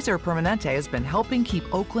Kaiser Permanente has been helping keep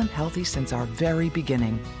Oakland healthy since our very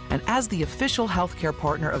beginning. And as the official healthcare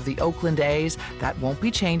partner of the Oakland A's, that won't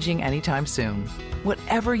be changing anytime soon.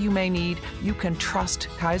 Whatever you may need, you can trust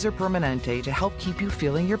Kaiser Permanente to help keep you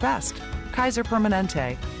feeling your best. Kaiser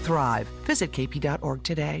Permanente. Thrive. Visit kp.org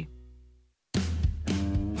today.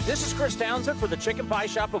 This is Chris Townsend for the Chicken Pie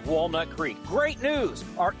Shop of Walnut Creek. Great news!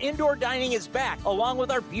 Our indoor dining is back, along with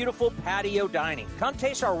our beautiful patio dining. Come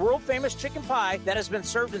taste our world-famous chicken pie that has been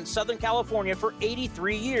served in Southern California for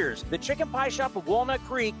 83 years. The Chicken Pie Shop of Walnut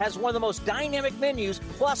Creek has one of the most dynamic menus,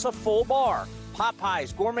 plus a full bar. Pot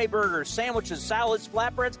pies, gourmet burgers, sandwiches, salads,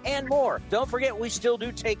 flatbreads, and more. Don't forget, we still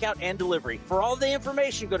do takeout and delivery. For all the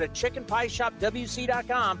information, go to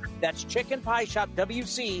chickenpieshopwc.com. That's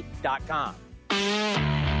chickenpieshopwc.com.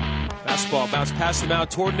 Fastball bounce past him out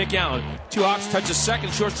toward Nick Allen. Two Hawks touch a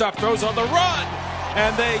second. Shortstop throws on the run.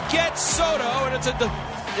 And they get Soto, and it's a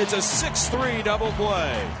 6-3 double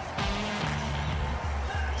play.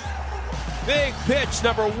 Big pitch,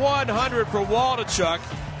 number 100 for Waldichuk.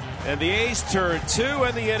 And the A's turn 2,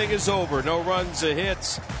 and the inning is over. No runs or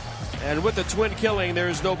hits. And with the twin killing,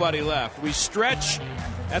 there's nobody left. We stretch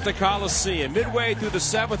at the Coliseum. Midway through the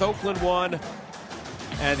 7th, Oakland 1,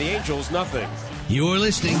 and the Angels nothing. You're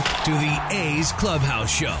listening to the A's Clubhouse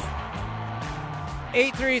Show.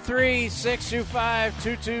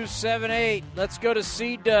 833-625-2278. Let's go to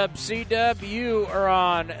C-Dub. C-Dub, you are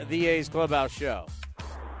on the A's Clubhouse Show.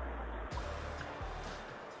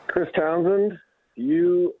 Chris Townsend,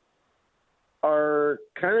 you are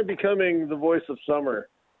kind of becoming the voice of summer.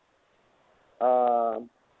 To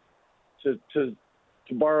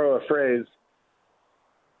borrow a phrase.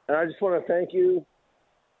 And I just want to thank you.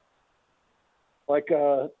 Like,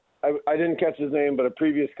 I didn't catch his name, but a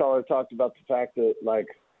previous caller talked about the fact that, like,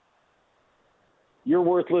 you're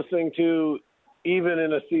worth listening to even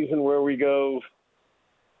in a season where we go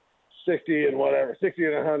 60 and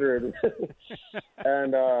 100.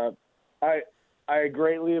 And I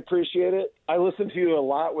greatly appreciate it. I listen to you a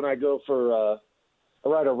lot when I go for I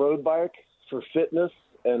ride a road bike for fitness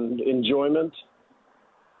and enjoyment.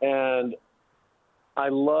 And I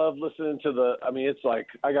love listening to it's like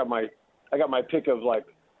I got my pick of like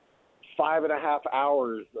 5.5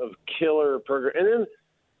 hours of killer program. And then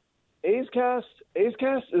A's Cast is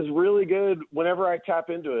really good whenever I tap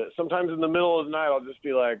into it. Sometimes in the middle of the night, I'll just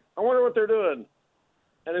be like, I wonder what they're doing.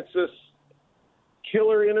 And it's this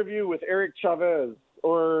killer interview with Eric Chavez,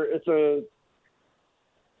 or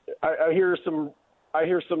I hear some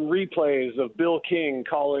replays of Bill King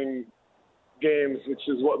calling games, which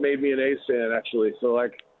is what made me an A's fan, actually. So,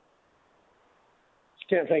 like, just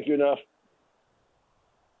can't thank you enough.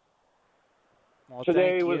 Well,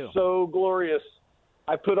 today was so glorious.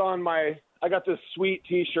 I got this sweet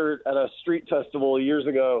T-shirt at a street festival years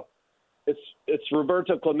ago. It's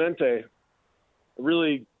Roberto Clemente, a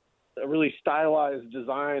really stylized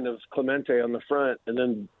design of Clemente on the front, and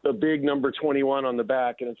then a big number 21 on the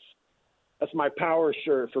back, and that's my power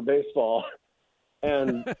shirt for baseball.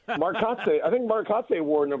 And Mark Kotze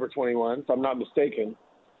wore number 21, if I'm not mistaken.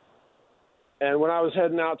 And when I was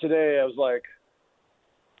heading out today, I was like,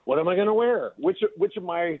 what am I going to wear? Which of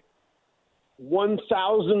my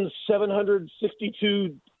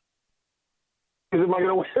 1,762 am I going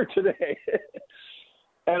to wear today?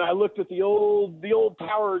 And I looked at the old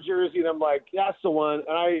Power jersey, and I'm like, that's the one.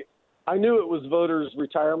 And I knew it was Voter's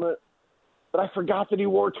retirement, but I forgot that he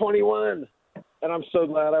wore 21. And I'm so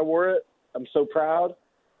glad I wore it. I'm so proud.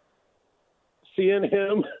 Seeing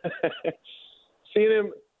him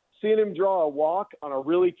draw a walk on a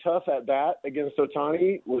really tough at bat against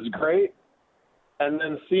Ohtani was great. And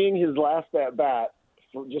then seeing his last at bat,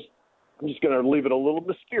 I'm just going to leave it a little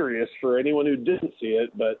mysterious for anyone who didn't see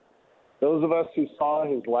it, but those of us who saw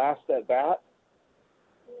his last at bat,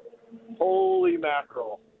 holy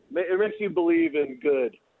mackerel! It makes you believe in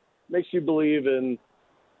good. Makes you believe in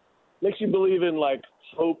like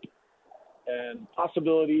hope and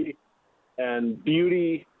possibility and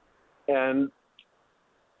beauty, and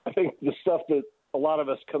I think the stuff that a lot of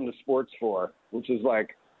us come to sports for, which is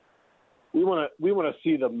like we want to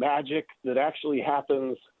see the magic that actually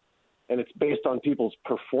happens, and it's based on people's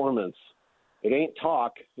performance. It ain't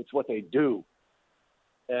talk, it's what they do.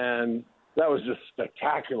 And that was just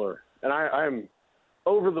spectacular. And I'm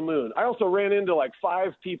over the moon. I also ran into like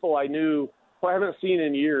 5 people I knew who I haven't seen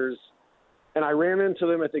in years, and I ran into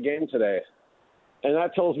them at the game today. And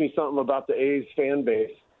that tells me something about the A's fan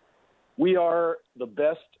base. We are the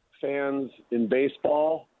best fans in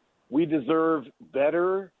baseball. We deserve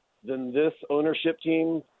better than this ownership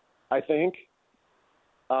team, I think.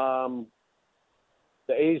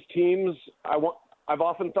 The A's teams, I've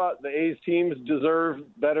often thought the A's teams deserve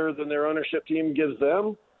better than their ownership team gives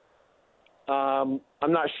them. I'm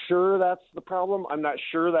not sure that's the problem. I'm not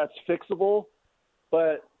sure that's fixable.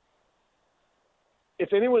 But if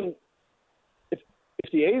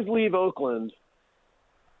the A's leave Oakland,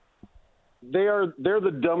 they're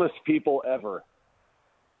the dumbest people ever.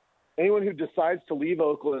 Anyone who decides to leave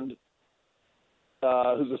Oakland,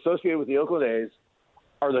 who's associated with the Oakland A's,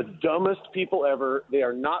 are the dumbest people ever. They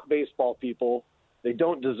are not baseball people. They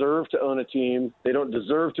don't deserve to own a team. They don't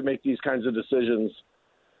deserve to make these kinds of decisions.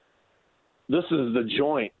 This is the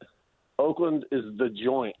joint. Oakland is the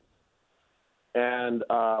joint. And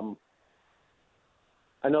I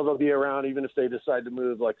know they'll be around even if they decide to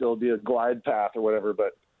move, like there'll be a glide path or whatever.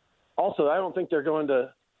 But also, I don't think they're going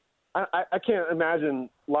to – I can't imagine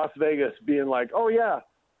Las Vegas being like, oh, yeah,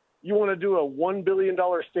 you want to do a $1 billion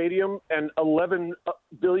stadium and $11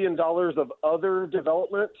 billion of other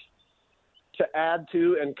development to add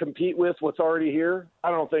to and compete with what's already here?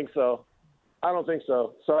 I don't think so.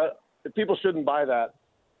 So people shouldn't buy that.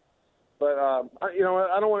 But, I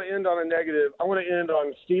don't want to end on a negative. I want to end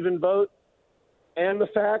on Stephen Vogt and the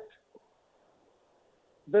fact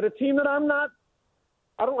that a team that I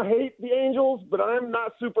don't hate the Angels, but I'm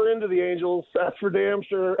not super into the Angels. That's for damn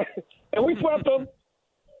sure. And we swept them.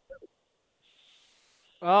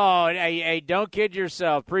 Oh, hey, don't kid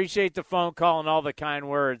yourself. Appreciate the phone call and all the kind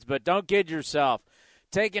words, but don't kid yourself.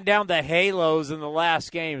 Taking down the Halos in the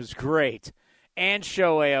last game is great. And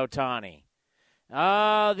Shohei Ohtani.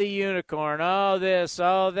 Oh, the unicorn. Oh, this,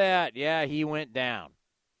 oh, that. Yeah, he went down.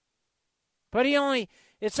 But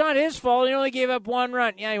it's not his fault. He only gave up 1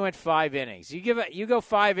 run. Yeah, he went 5 innings. You go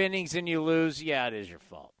 5 innings and you lose. Yeah, it is your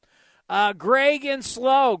fault. Greg and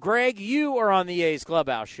Slow. Greg, you are on the A's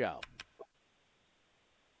Clubhouse Show.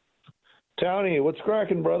 Townie, what's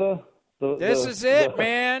cracking, brother? This is it,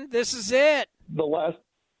 man. This is it. What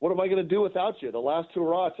am I going to do without you? The last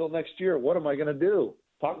hurrah till next year. What am I going to do?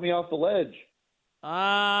 Talk me off the ledge.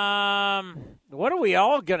 What are we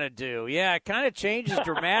all gonna do? Yeah, it kind of changes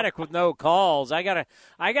dramatic with no calls. I gotta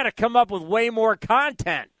come up with way more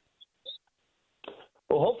content.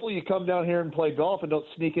 Well, hopefully you come down here and play golf and don't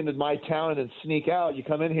sneak into my town and sneak out. You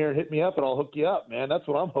come in here and hit me up and I'll hook you up, man. That's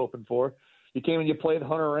what I'm hoping for. You came and you played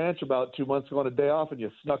Hunter Ranch about 2 months ago on a day off and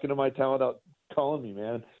you snuck into my town without calling me,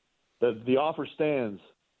 man. The offer stands.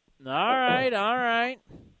 All right.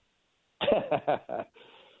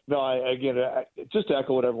 No, just to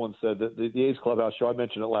echo what everyone said, the A's Clubhouse Show, I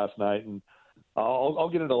mentioned it last night, and I'll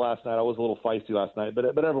get into last night. I was a little feisty last night,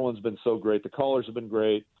 but everyone's been so great. The callers have been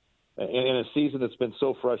great. In a season that's been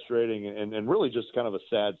so frustrating and really just kind of a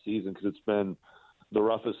sad season because it's been the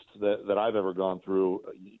roughest that I've ever gone through.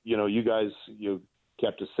 You know, you guys, you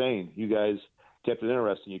kept us sane. You guys kept it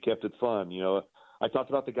interesting. You kept it fun. You know, I talked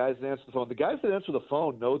about the guys that answer the phone. The guys that answer the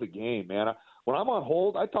phone know the game, man. When I'm on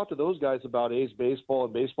hold, I talk to those guys about A's baseball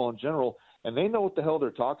and baseball in general, and they know what the hell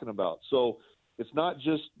they're talking about. So it's not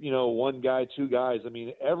just, one guy, 2 guys. I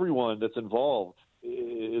mean, everyone that's involved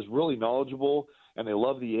is really knowledgeable, and they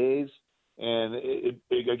love the A's. And,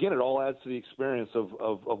 it all adds to the experience of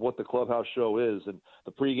what the Clubhouse Show is. And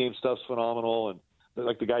the pregame stuff's phenomenal. And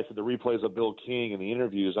like the guy said, the replays of Bill King and the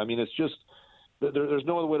interviews. I mean, it's just there's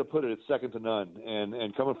no other way to put it. It's second to none.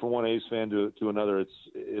 And coming from one A's fan to another,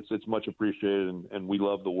 it's much appreciated, and we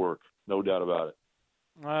love the work, no doubt about it.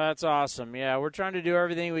 That's awesome. Yeah, we're trying to do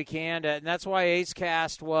everything we can, and that's why A's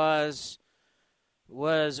Cast was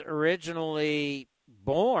originally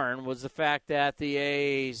born, was the fact that the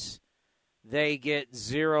A's, they get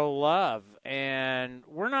zero love. And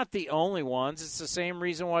we're not the only ones. It's the same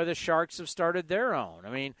reason why the Sharks have started their own. I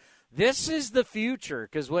mean, this is the future,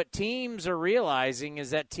 because what teams are realizing is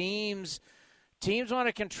that teams want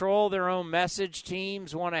to control their own message.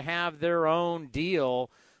 Teams want to have their own deal.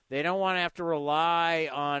 They don't want to have to rely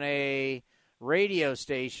on a radio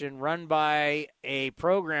station run by a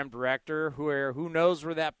program director who knows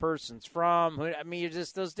where that person's from.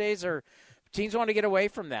 Those days are – teams want to get away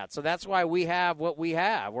from that. So that's why we have what we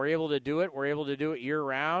have. We're able to do it. We're able to do it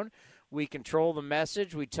year-round. We control the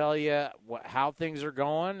message. We tell you how things are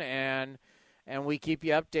going, and we keep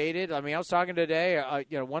you updated. I mean, I was talking today,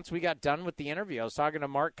 once we got done with the interview, I was talking to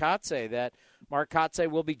Mark Kotsay, that Mark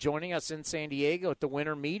Kotsay will be joining us in San Diego at the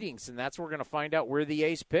winter meetings, and that's where we're going to find out where the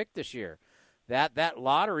A's picked this year. That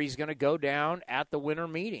lottery is going to go down at the winter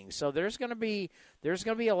meeting. So there's going to be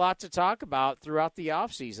a lot to talk about throughout the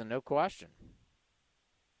offseason, no question.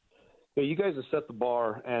 Yeah, you guys have set the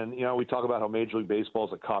bar, and we talk about how Major League Baseball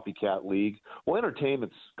is a copycat league. Well,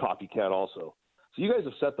 entertainment's copycat also. So you guys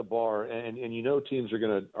have set the bar, and teams are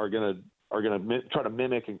gonna try to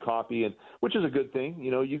mimic and copy, and which is a good thing.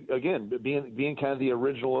 You again being kind of the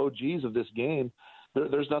original OGs of this game.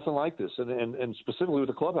 There's nothing like this, and specifically with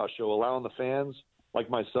the Clubhouse Show, allowing the fans like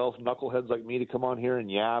myself, knuckleheads like me, to come on here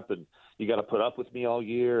and yap, and you got to put up with me all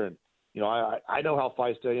year. And I know how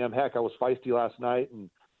feisty I am. Heck, I was feisty last night, and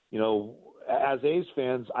as A's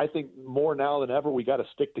fans, I think more now than ever we got to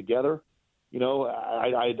stick together.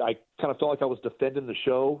 I kind of felt like I was defending the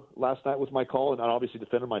show last night with my call, and I obviously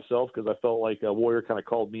defended myself because I felt like Warrior kind of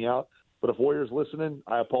called me out. But if Warrior's listening,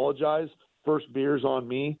 I apologize. First beer's on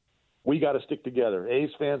me. We got to stick together. A's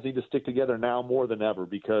fans need to stick together now more than ever,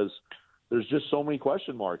 because there's just so many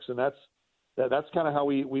question marks, and that's kind of how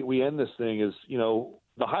we end this thing. Is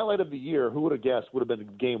the highlight of the year, who would have guessed, would have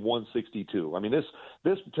been game 162. I mean,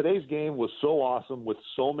 today's game was so awesome, with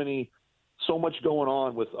so much going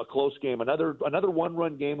on, with a close game, another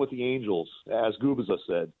one-run game with the Angels, as Gubza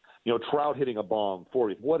said. Trout hitting a bomb,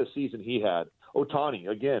 40th. What a season he had. Ohtani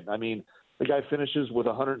again. I mean, the guy finishes with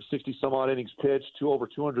 160 some odd innings pitched, over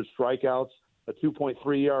 200 strikeouts, a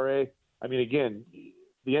 2.3 ERA. I mean, again,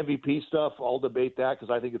 the MVP stuff, I'll debate that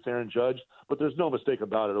because I think it's Aaron Judge, but there's no mistake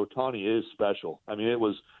about it. Ohtani is special. I mean, it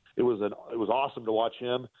was awesome to watch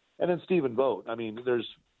him. And then Stephen Vogt. I mean, there's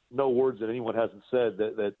no words that anyone hasn't said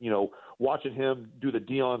that watching him do the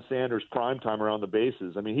Deion Sanders primetime around the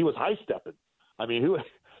bases. I mean, he was high stepping. I mean,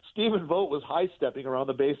 Stephen Vogt was high stepping around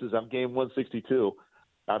the bases on game 162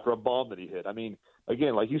 after a bomb that he hit. I mean,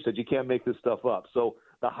 again, like you said, you can't make this stuff up. So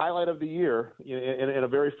the highlight of the year, in a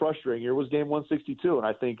very frustrating year, was game 162, and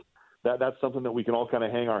I think that's something that we can all kind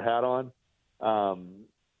of hang our hat on.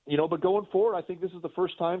 But going forward, I think this is the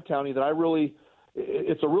first time, Townie, that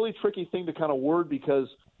it's a really tricky thing to kind of word, because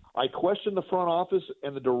I question the front office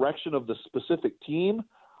and the direction of the specific team,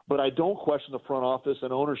 but I don't question the front office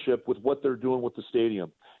and ownership with what they're doing with the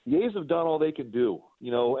stadium. The A's have done all they can do,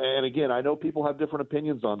 and again, I know people have different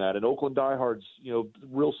opinions on that, and Oakland diehards,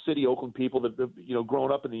 real city Oakland people that,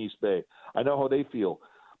 grown up in the East Bay, I know how they feel.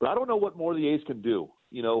 But I don't know what more the A's can do.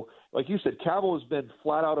 Like you said, Cavill has been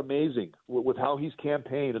flat out amazing with how he's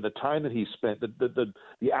campaigned and the time that he's spent,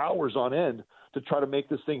 the hours on end to try to make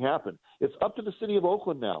this thing happen. It's up to the city of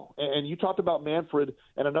Oakland now. And you talked about Manfred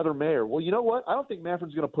and another mayor. Well, you know what? I don't think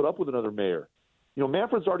Manfred's going to put up with another mayor.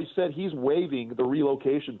 Manfred's already said he's waiving the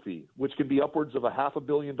relocation fee, which can be upwards of $500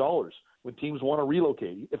 million when teams want to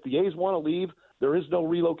relocate. If the A's want to leave, there is no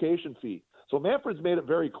relocation fee. So Manfred's made it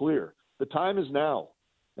very clear. The time is now,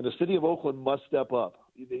 and the city of Oakland must step up.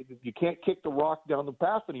 You can't kick the rock down the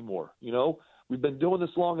path anymore. We've been doing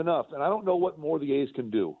this long enough, and I don't know what more the A's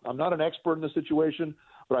can do. I'm not an expert in the situation,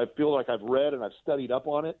 but I feel like I've read and I've studied up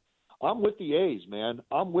on it. I'm with the A's, man.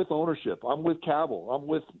 I'm with ownership. I'm with Cavill. I'm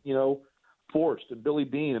with, Forrest and Billy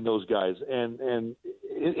Beane and those guys. And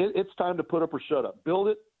it's time to put up or shut up. Build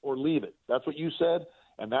it or leave it. That's what you said,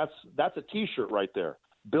 and that's a T-shirt right there.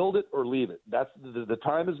 Build it or leave it. That's the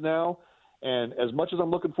time is now. And as much as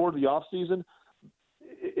I'm looking forward to the offseason,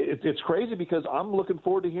 it's crazy because I'm looking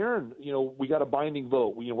forward to hearing, we got a binding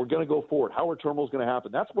vote. We're going to go forward. Howard Terminal is going to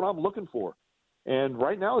happen. That's what I'm looking for. And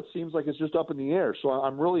right now it seems like it's just up in the air. So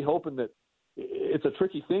I'm really hoping that it's a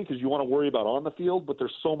tricky thing because you want to worry about on the field, but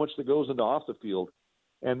there's so much that goes into off the field.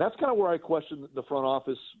 And that's kind of where I question the front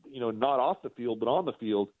office, not off the field, but on the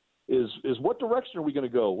field. is what direction are we going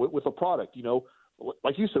to go with a product? You know,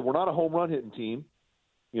 like you said, we're not a home run hitting team.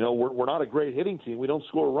 You know, we're not a great hitting team. We don't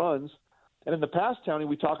score runs. And in the past, Townie,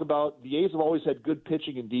 we talk about the A's have always had good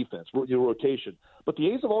pitching and defense, rotation. But the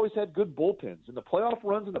A's have always had good bullpens. In the playoff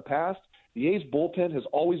runs in the past, the A's bullpen has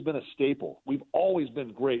always been a staple. We've always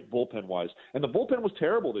been great bullpen-wise. And the bullpen was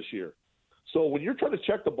terrible this year. So when you're trying to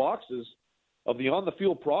check the boxes of the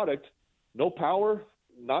on-the-field product, no power,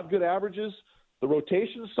 not good averages, the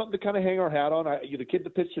rotation is something to kind of hang our hat on. The kid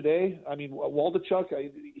that pitched today, I mean, Waldichuk,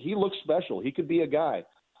 he looks special. He could be a guy.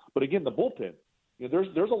 But again, the bullpen, you know,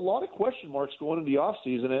 there's a lot of question marks going into the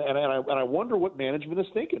offseason, and I wonder what management is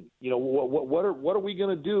thinking. You know, what are we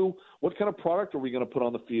going to do? What kind of product are we going to put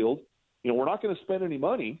on the field? You know, we're not going to spend any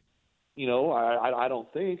money. You know, I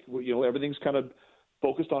don't think. You know, everything's kind of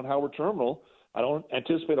focused on Howard Terminal. I don't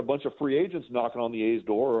anticipate a bunch of free agents knocking on the A's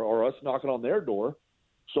door or us knocking on their door.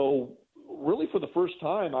 So really, for the first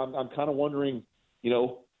time, I'm kind of wondering, you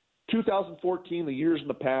know, 2014, the years in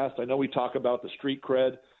the past, I know we talk about the street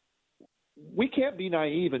cred. We can't be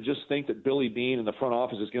naive and just think that Billy Beane in the front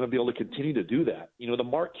office is going to be able to continue to do that. You know, the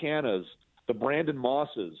Mark Cannas, the Brandon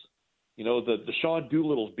Mosses, you know, the Sean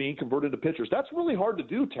Doolittles being converted to pitchers. That's really hard to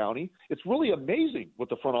do, Townie. It's really amazing what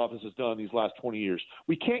the front office has done these last 20 years.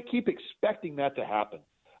 We can't keep expecting that to happen.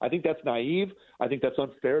 I think that's naive. I think that's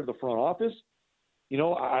unfair to the front office. You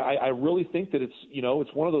know, I really think that it's, you know,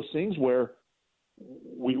 it's one of those things where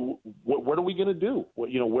what are we going to do?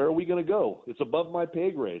 You know, where are we going to go? It's above my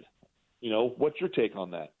pay grade. You know, what's your take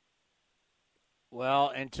on that?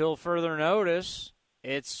 Well, until further notice,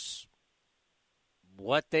 it's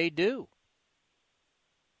what they do.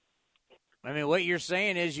 I mean, what you're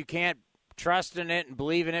saying is you can't trust in it and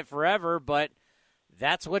believe in it forever, but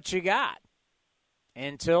that's what you got.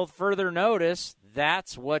 Until further notice,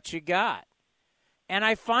 that's what you got. And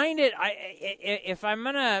I find it, if I'm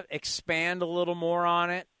going to expand a little more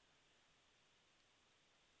on it,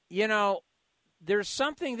 you know, there's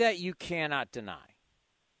something that you cannot deny.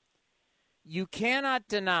 You cannot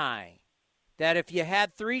deny that if you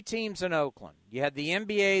had three teams in Oakland, you had the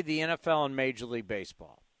NBA, the NFL, and Major League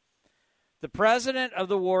Baseball. The president of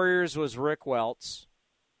the Warriors was Rick Welts.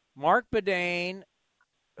 Mark Bedane,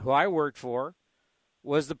 who I worked for,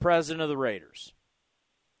 was the president of the Raiders.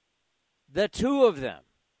 The two of them,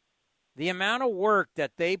 the amount of work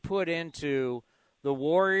that they put into the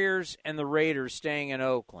Warriors and the Raiders staying in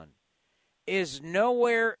Oakland is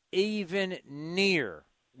nowhere even near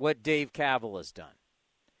what Dave Kaval has done.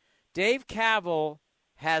 Dave Kaval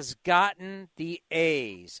has gotten the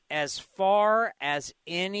A's as far as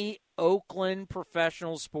any Oakland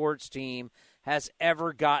professional sports team has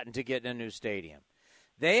ever gotten to get in a new stadium.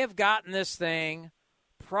 They have gotten this thing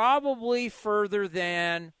probably further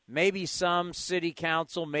than maybe some city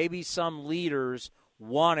council, maybe some leaders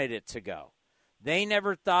wanted it to go. They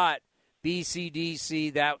never thought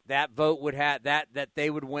BCDC, that vote would have that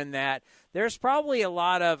they would win that. There's probably a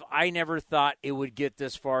lot of, I never thought it would get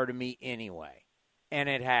this far to me anyway. And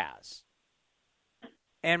it has.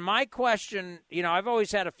 And my question, you know, I've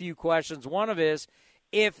always had a few questions. One of is,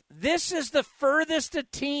 if this is the furthest a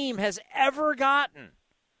team has ever gotten,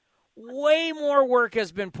 way more work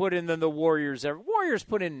has been put in than the Warriors ever. Warriors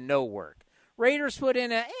put in no work. Raiders put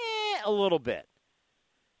in a little bit.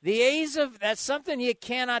 The A's that's something you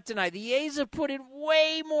cannot deny. The A's have put in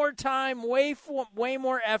way more time, way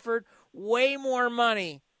more effort, way more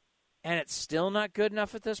money, and it's still not good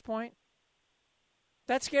enough at this point?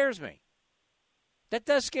 That scares me. That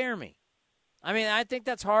does scare me. I mean, I think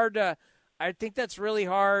that's really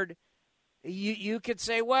hard. You could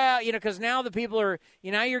say, well, you know, because now the people are,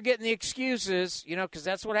 you know, you're getting the excuses, you know, because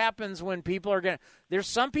that's what happens when people are going to, there's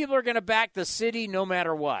some people are going to back the city no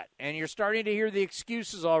matter what. And you're starting to hear the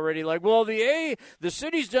excuses already, like, well, the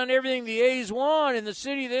city's done everything the A's want, and the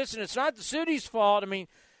city this, and it's not the city's fault. I mean,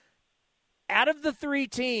 out of the three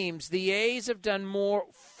teams, the A's have done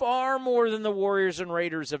far more than the Warriors and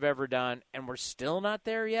Raiders have ever done, and we're still not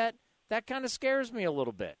there yet. That kind of scares me a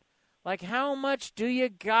little bit. Like, how much do you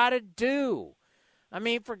got to do? I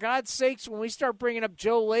mean, for God's sakes, when we start bringing up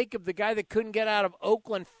Joe Lacob, the guy that couldn't get out of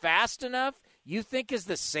Oakland fast enough, you think is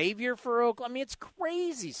the savior for Oakland? I mean, it's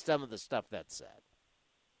crazy, some of the stuff that's said.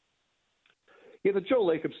 Yeah, the Joe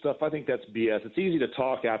Lacob stuff, I think that's BS. It's easy to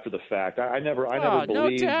talk after the fact. I never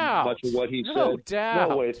believed much of what he said. No doubt.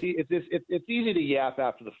 No way. It's easy to yap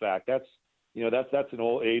after the fact. That's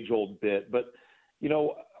an age-old bit. But, you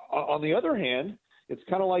know, on the other hand, it's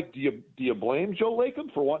kind of like, do you blame Joe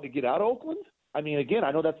Lacob for wanting to get out of Oakland? I mean, again,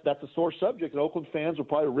 I know that's a sore subject, and Oakland fans will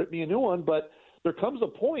probably rip me a new one, but there comes a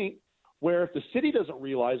point where if the city doesn't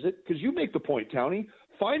realize it, because you make the point, Townie,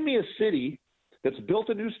 find me a city that's built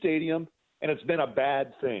a new stadium and it's been a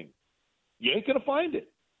bad thing. You ain't going to find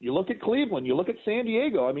it. You look at Cleveland, you look at San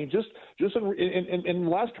Diego. I mean, just in the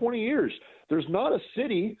last 20 years, there's not a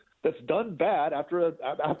city that's done bad after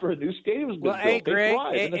a new stadium's been built.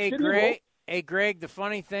 Hey, Greg, the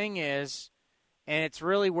funny thing is, and it's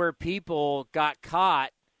really where people got caught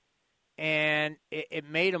and it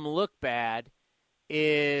made them look bad,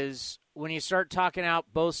 is when you start talking out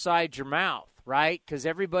both sides of your mouth, right? Because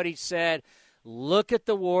everybody said, look at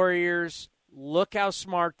the Warriors, look how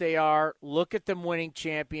smart they are, look at them winning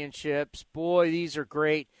championships. Boy, these are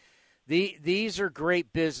great. These are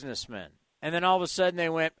great businessmen. And then all of a sudden they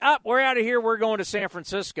went, we're out of here, we're going to San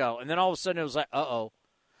Francisco. And then all of a sudden it was like, uh-oh.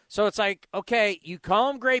 So it's like, okay, you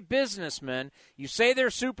call them great businessmen, you say they're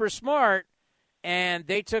super smart, and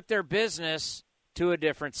they took their business to a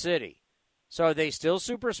different city. So are they still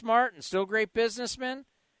super smart and still great businessmen?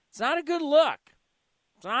 It's not a good look.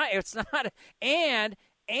 It's not.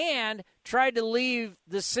 And tried to leave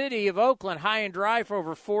the city of Oakland high and dry for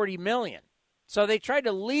over $40 million. So they tried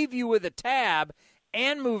to leave you with a tab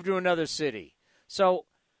and move to another city. So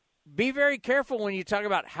be very careful when you talk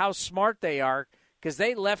about how smart they are, because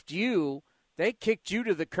they kicked you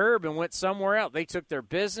to the curb and went somewhere else. They took their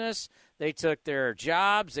business, they took their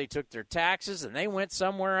jobs, they took their taxes, and they went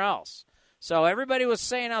somewhere else. So everybody was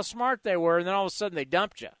saying how smart they were, and then all of a sudden they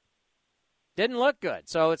dumped you. Didn't look good.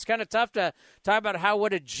 So it's kind of tough to talk about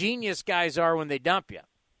what a genius guys are when they dump you.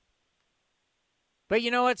 But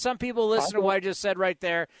you know what? Some people listen to what I just said right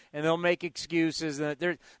there, and they'll make excuses.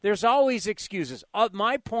 And there's always excuses.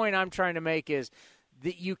 My point I'm trying to make is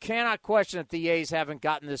that you cannot question that the A's haven't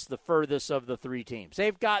gotten this the furthest of the three teams.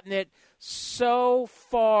 They've gotten it so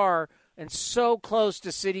far and so close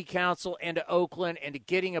to city council and to Oakland and to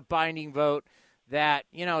getting a binding vote that,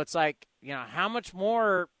 it's like, how much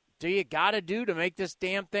more do you got to do to make this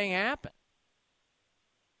damn thing happen?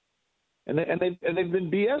 And they've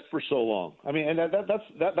been BS for so long. I mean, and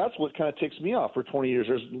that's what kind of ticks me off for 20 years.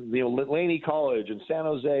 There's Laney College and San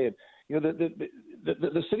Jose, and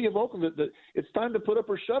the city of Oakland. It's time to put up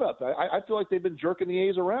or shut up. I feel like they've been jerking the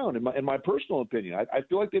A's around. In my personal opinion, I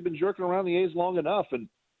feel like they've been jerking around the A's long enough. And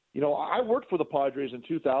I worked for the Padres in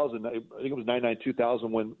 2000. I think it was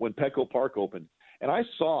 99-2000 when Petco Park opened, and I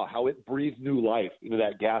saw how it breathed new life into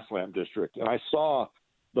that Gaslamp district, and I saw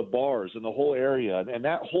the bars and the whole area, and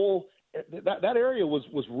that whole that area was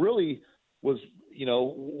a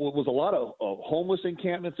lot of homeless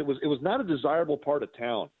encampments. It was not a desirable part of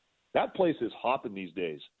town. That place is hopping these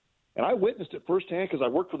days, and I witnessed it firsthand because I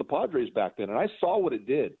worked for the Padres back then, and I saw what it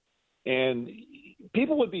did. And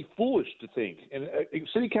people would be foolish to think, and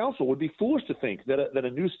city council would be foolish to think that a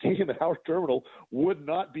new stadium at Howard Terminal would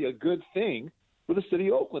not be a good thing for the city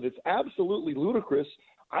of Oakland. It's absolutely ludicrous.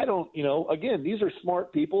 I don't, again, these are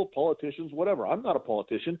smart people, politicians, whatever. I'm not a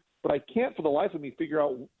politician, but I can't for the life of me figure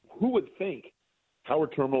out who would think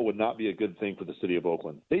Howard Terminal would not be a good thing for the city of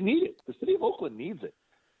Oakland. They need it. The city of Oakland needs it.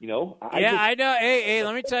 I know. Hey,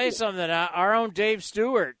 let me tell you something. Our own Dave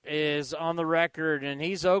Stewart is on the record, and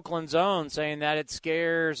he's Oakland's own, saying that it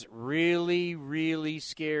really, really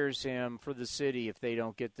scares him for the city if they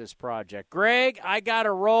don't get this project. Greg, I got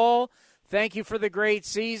to roll. Thank you for the great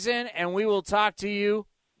season, and we will talk to you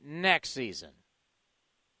next season.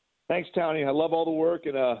 Thanks, Townie. I love all the work,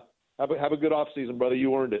 and have a good off season, brother.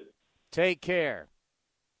 You earned it. Take care.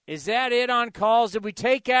 Is that it on calls? Did we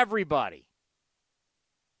take everybody?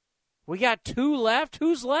 We got 2 left.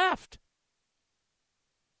 Who's left?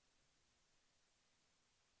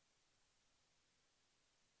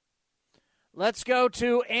 Let's go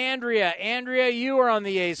to Andrea. Andrea, you are on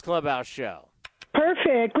the A's Clubhouse Show.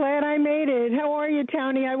 Perfect. Glad I made it. How are you,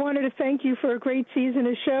 Townie? I wanted to thank you for a great season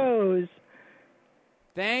of shows.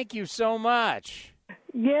 Thank you so much.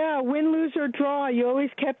 Yeah, win, lose, or draw. You always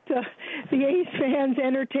kept the A's fans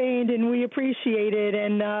entertained, and we appreciate it.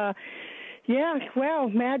 And,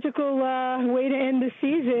 magical way to end the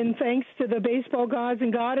season, thanks to the baseball gods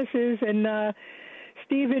and goddesses. And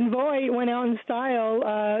Stephen Voigt went out in style,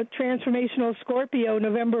 transformational Scorpio,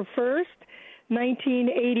 November 1st.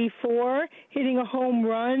 1984, hitting a home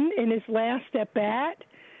run in his last at-bat.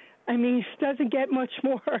 I mean, it doesn't get much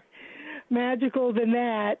more magical than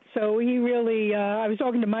that. So he really, I was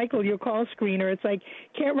talking to Michael, your call screener. It's like,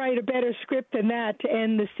 can't write a better script than that to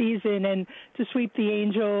end the season and to sweep the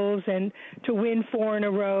Angels and to win 4 in a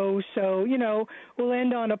row. So, we'll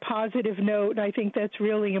end on a positive note, and I think that's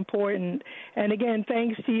really important. And again,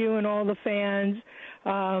 thanks to you and all the fans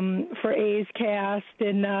for A's Cast,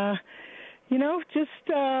 and just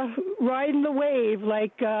riding the wave,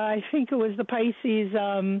 like I think it was the Pisces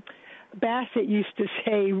Bassett used to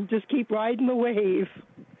say, just keep riding the wave.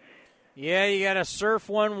 Yeah, you got to surf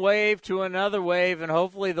one wave to another wave, and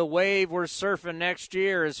hopefully the wave we're surfing next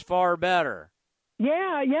year is far better.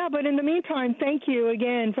 Yeah, but in the meantime, thank you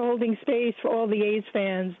again for holding space for all the A's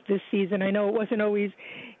fans this season. I know it wasn't always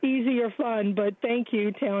easy or fun, but thank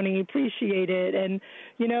you, Tony. Appreciate it. And,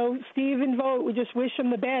 Stephen Vogt, we just wish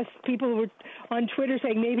him the best. People were on Twitter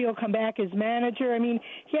saying maybe he'll come back as manager. I mean,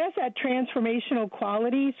 he has that transformational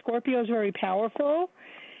quality. Scorpio's very powerful.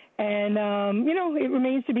 And, it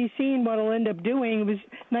remains to be seen what he'll end up doing. It was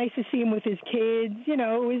nice to see him with his kids. It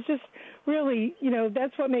was just really,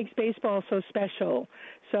 that's what makes baseball so special.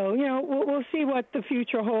 So, we'll see what the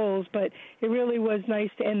future holds, but it really was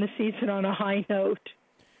nice to end the season on a high note.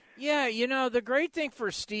 Yeah, the great thing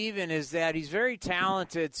for Steven is that he's very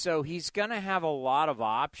talented, so he's going to have a lot of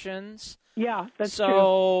options. Yeah, that's true.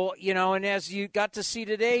 So, and as you got to see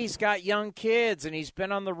today, he's got young kids, and he's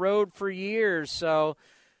been on the road for years. So,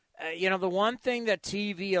 the one thing that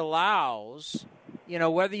TV allows,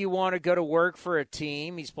 whether you want to go to work for a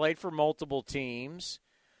team, he's played for multiple teams,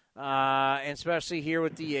 and especially here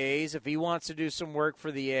with the A's, if he wants to do some work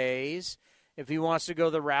for the A's, if he wants to go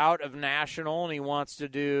the route of national and he wants to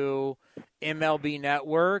do MLB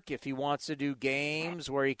Network, if he wants to do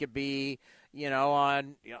games where he could be,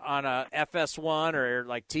 on a FS1 or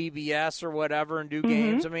like TBS or whatever and do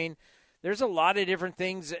games, I mean, there's a lot of different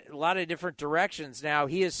things, a lot of different directions. Now,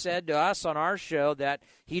 he has said to us on our show that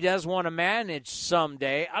he does want to manage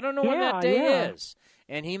someday. I don't know when that day is.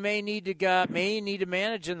 And he may need to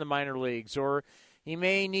manage in the minor leagues, or he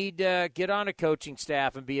may need to get on a coaching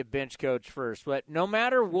staff and be a bench coach first. But no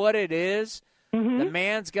matter what it is, the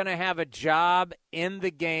man's going to have a job in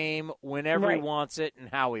the game whenever he wants it and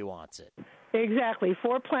how he wants it. Exactly.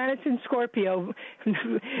 4 planets in Scorpio.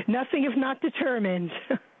 Nothing if not determined.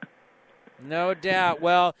 No doubt.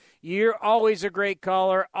 Well, you're always a great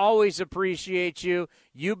caller. Always appreciate you.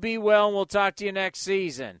 You be well, and we'll talk to you next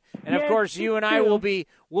season. And, of course, you and I will be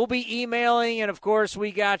emailing, and, of course,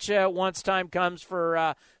 we got you once time comes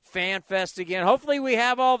for Fan Fest again. Hopefully we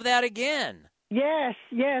have all of that again. Yes,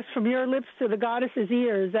 from your lips to the goddess's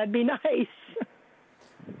ears. That'd be nice.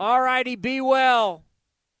 All righty, be well.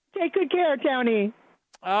 Take good care, Tony.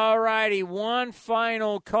 All righty, one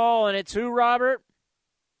final call, and it's who, Robert?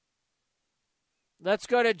 Let's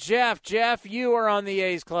go to Jeff. Jeff, you are on the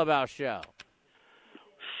A's Clubhouse Show.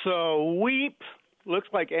 So, looks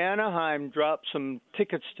like Anaheim dropped some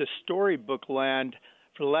tickets to Storybook Land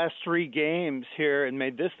for the last 3 games here and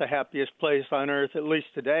made this the happiest place on earth, at least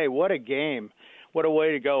today. What a game. What a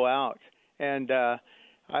way to go out. And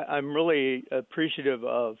I'm really appreciative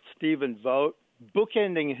of Stephen Vogt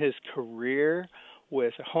bookending his career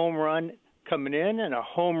with a home run coming in and a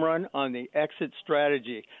home run on the exit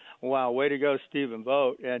strategy. Wow, way to go, Stephen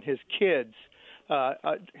Vogt. And his kids,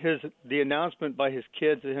 the announcement by his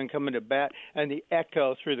kids of him coming to bat and the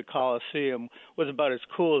echo through the Coliseum was about as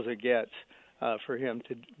cool as it gets for him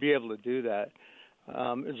to be able to do that.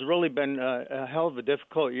 It's really been a hell of a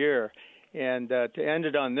difficult year. And to end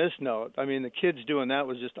it on this note, I mean, the kids doing that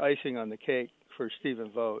was just icing on the cake for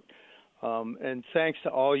Stephen Vogt. And thanks to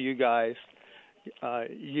all you guys,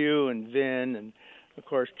 you and Vin and, of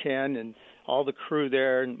course, Ken and all the crew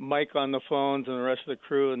there, and Mike on the phones and the rest of the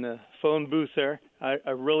crew in the phone booth there. I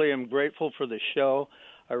really am grateful for the show.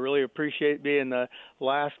 I really appreciate being the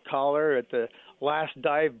last caller at the last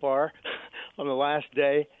dive bar on the last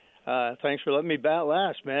day. Thanks for letting me bat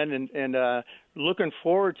last, man. And looking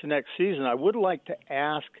forward to next season. I would like to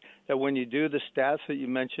ask that when you do the stats that you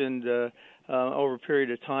mentioned over a period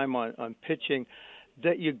of time on pitching,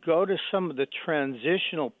 that you go to some of the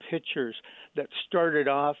transitional pitchers that started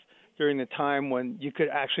off during the time when you could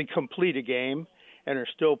actually complete a game and are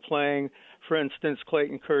still playing. For instance,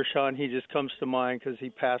 Clayton Kershaw, and he just comes to mind because he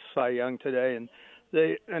passed Cy Young today, and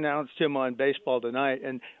they announced him on Baseball Tonight.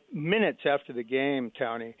 And minutes after the game,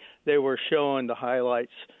 Townie, they were showing the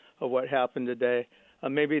highlights of what happened today.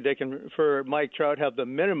 Maybe they can, for Mike Trout, have the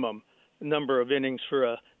minimum number of innings for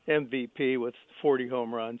a MVP with 40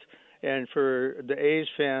 home runs. And for the A's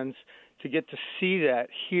fans to get to see that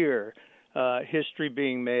here, history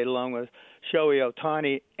being made along with Shohei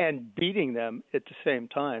Ohtani and beating them at the same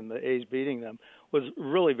time, the A's beating them, was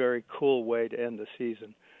really very cool way to end the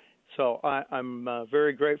season. So I'm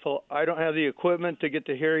very grateful. I don't have the equipment to get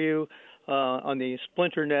to hear you on the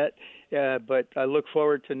Splinter Net, but I look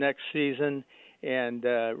forward to next season. And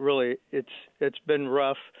really, it's been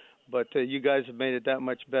rough, but you guys have made it that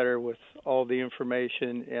much better with all the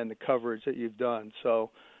information and the coverage that you've done.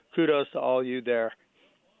 So kudos to all you there.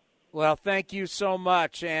 Well, thank you so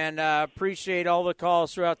much, and appreciate all the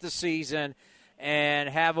calls throughout the season, and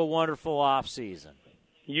have a wonderful off season.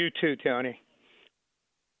 You too, Tony.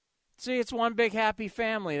 See, it's one big happy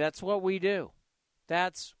family. That's what we do.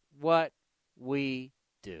 That's what we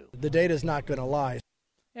do. The data's not going to lie.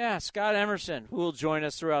 Yeah, Scott Emerson, who will join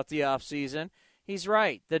us throughout the offseason, he's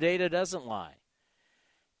right. The data doesn't lie.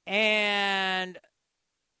 And,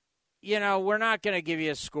 you know, we're not going to give you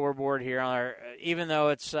a scoreboard here, even though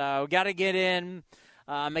it's we got to get in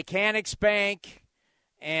Mechanics Bank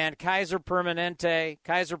and Kaiser Permanente.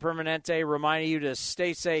 Kaiser Permanente reminding you to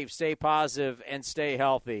stay safe, stay positive, and stay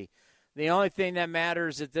healthy. The only thing that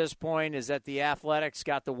matters at this point is that the Athletics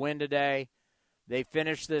got the win today. They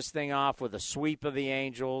finished this thing off with a sweep of the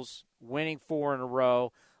Angels, winning 4 in a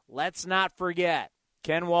row. Let's not forget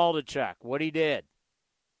Ken Waldachuk, what he did.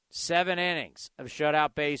 7 innings of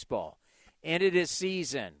shutout baseball. Ended his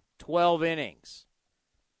season 12 innings,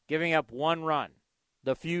 giving up 1 run.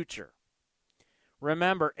 The future.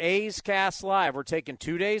 Remember, A's Cast Live, we're taking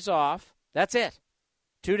 2 days off. That's it.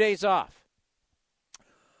 2 days off.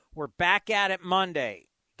 We're back at it Monday.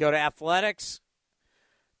 Go to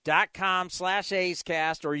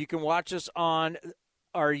athletics.com/A'sCast, or you can watch us on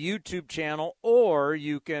our YouTube channel, or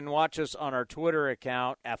you can watch us on our Twitter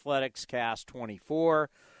account, AthleticsCast24.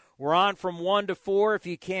 We're on from 1 to 4. If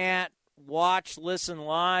you can't watch, listen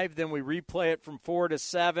live, then we replay it from 4 to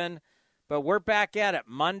 7. But we're back at it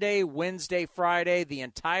Monday, Wednesday, Friday, the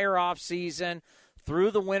entire offseason,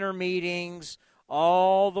 through the winter meetings,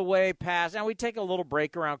 all the way past. Now, we take a little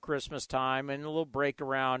break around Christmas time and a little break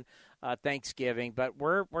around Thanksgiving, but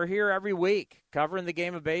we're here every week covering the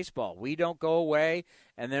game of baseball. We don't go away,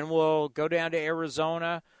 and then we'll go down to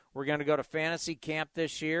Arizona. We're going to go to fantasy camp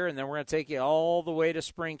this year, and then we're going to take you all the way to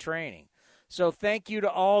spring training. So thank you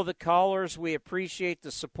to all the callers. We appreciate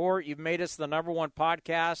the support. You've made us the #1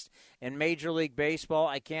 podcast in Major League Baseball.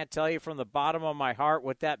 I can't tell you from the bottom of my heart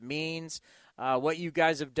what that means, what you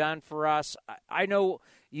guys have done for us. I know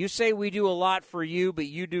you say we do a lot for you, but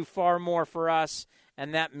you do far more for us,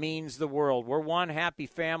 and that means the world. We're one happy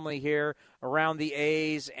family here around the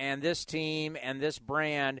A's and this team and this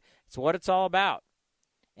brand. It's what it's all about.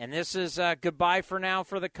 And this is goodbye for now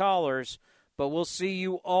for the callers. But we'll see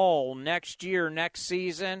you all next year, next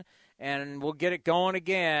season, and we'll get it going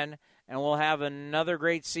again, and we'll have another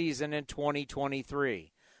great season in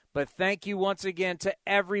 2023. But thank you once again to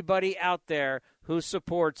everybody out there who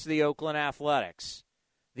supports the Oakland Athletics.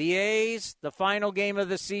 The A's, the final game of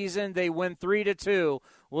the season, they win 3-2.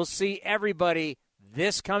 We'll see everybody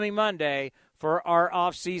this coming Monday for our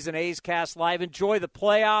off-season A's Cast Live. Enjoy the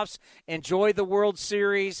playoffs. Enjoy the World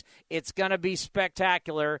Series. It's going to be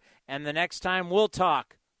spectacular. And the next time we'll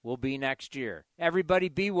talk will be next year. Everybody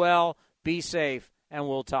be well, be safe, and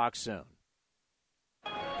we'll talk soon.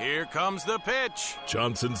 Here comes the pitch.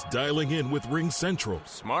 Johnson's dialing in with Ring Central.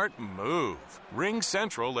 Smart move. Ring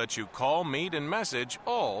Central lets you call, meet, and message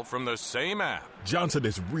all from the same app. Johnson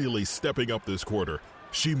is really stepping up this quarter.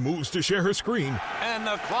 She moves to share her screen. And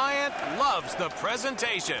the client loves the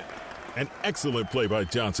presentation. An excellent play by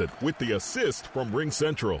Johnson with the assist from Ring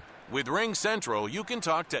Central. With Ring Central, you can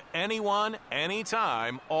talk to anyone,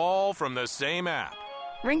 anytime, all from the same app.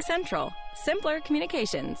 Ring Central. Simpler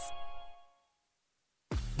communications.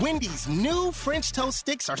 Wendy's new French toast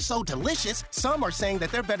sticks are so delicious, some are saying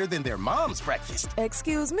that they're better than their mom's breakfast.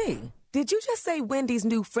 Excuse me. Did you just say Wendy's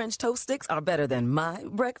new French toast sticks are better than my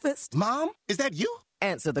breakfast? Mom, is that you?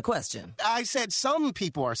 Answer the question. I said some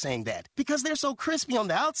people are saying that because they're so crispy on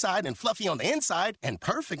the outside and fluffy on the inside and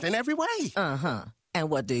perfect in every way. Uh-huh. And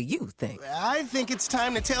what do you think? I think it's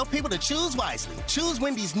time to tell people to choose wisely. Choose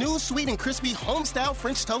Wendy's new sweet and crispy home-style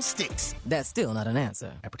French toast sticks. That's still not an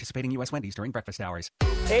answer. At participating U.S. Wendy's during breakfast hours.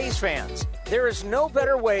 A's fans, there is no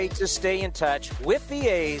better way to stay in touch with the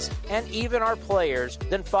A's and even our players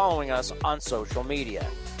than following us on social media.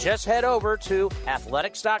 Just head over to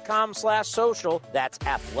athletics.com/social. That's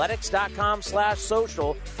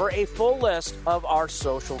athletics.com/social for a full list of our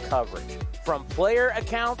social coverage, from player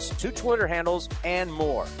accounts to Twitter handles and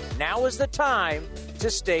more. Now is the time to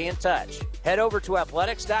stay in touch. Head over to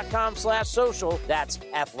athletics.com/social. That's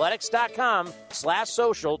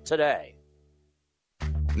athletics.com/social today.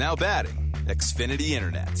 Now batting, Xfinity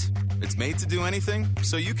Internet. It's made to do anything,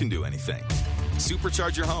 so you can do anything.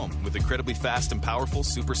 Supercharge your home with incredibly fast and powerful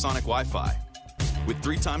supersonic Wi-Fi. With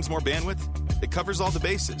 3 times more bandwidth, it covers all the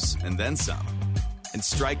bases and then some. And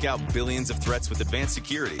strike out billions of threats with advanced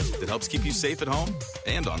security that helps keep you safe at home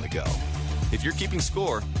and on the go. If you're keeping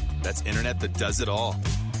score, that's internet that does it all.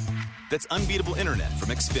 That's unbeatable internet from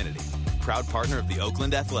Xfinity, proud partner of the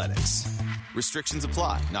Oakland Athletics. Restrictions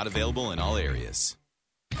apply, not available in all areas.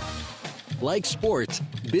 Like sports,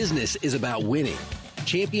 business is about winning.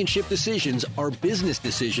 Championship decisions are business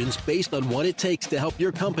decisions based on what it takes to help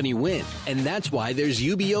your company win. And that's why there's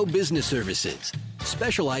UBO Business Services,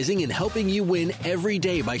 specializing in helping you win every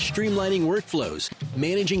day by streamlining workflows,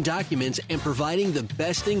 managing documents, and providing the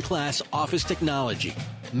best-in-class office technology.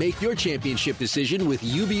 Make your championship decision with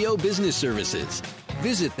UBO Business Services.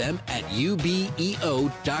 Visit them at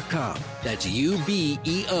ubeo.com. That's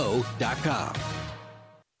ubeo.com.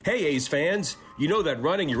 Hey, A's fans. You know that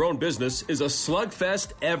running your own business is a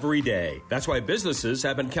slugfest every day. That's why businesses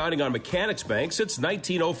have been counting on Mechanics Bank since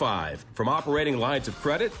 1905. From operating lines of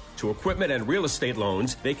credit to equipment and real estate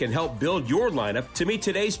loans, they can help build your lineup to meet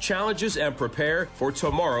today's challenges and prepare for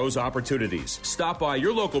tomorrow's opportunities. Stop by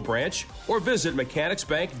your local branch or visit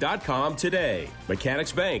mechanicsbank.com today.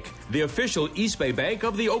 Mechanics Bank, the official East Bay Bank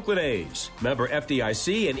of the Oakland A's. Member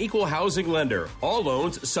FDIC and equal housing lender. All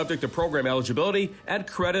loans subject to program eligibility and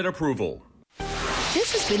credit approval.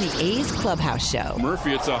 This has been the A's Clubhouse Show.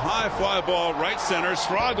 Murphy, it's a high fly ball, right center.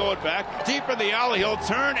 Straw going back, deep in the alley. He'll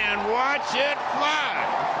turn and watch it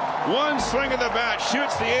fly. One swing of the bat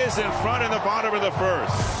shoots the A's in front in the bottom of the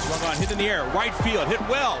first. Swung on, hit in the air, right field, hit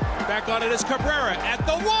well. Back on it is Cabrera at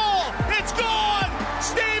the wall. It's gone!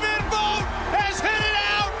 Stephen Vogt has hit it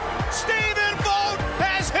out! Stephen Vogt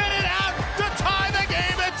has hit it out to tie the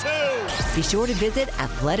game at 2. Be sure to visit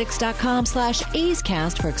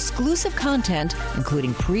athletics.com/A'sCast for exclusive content,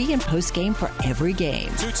 including pre- and post-game for every game.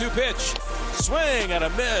 2-2 pitch. Swing and a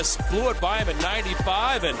miss. Blew it by him at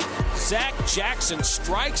 95, and Zach Jackson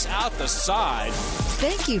strikes out the side.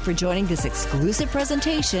 Thank you for joining this exclusive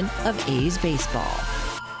presentation of A's Baseball.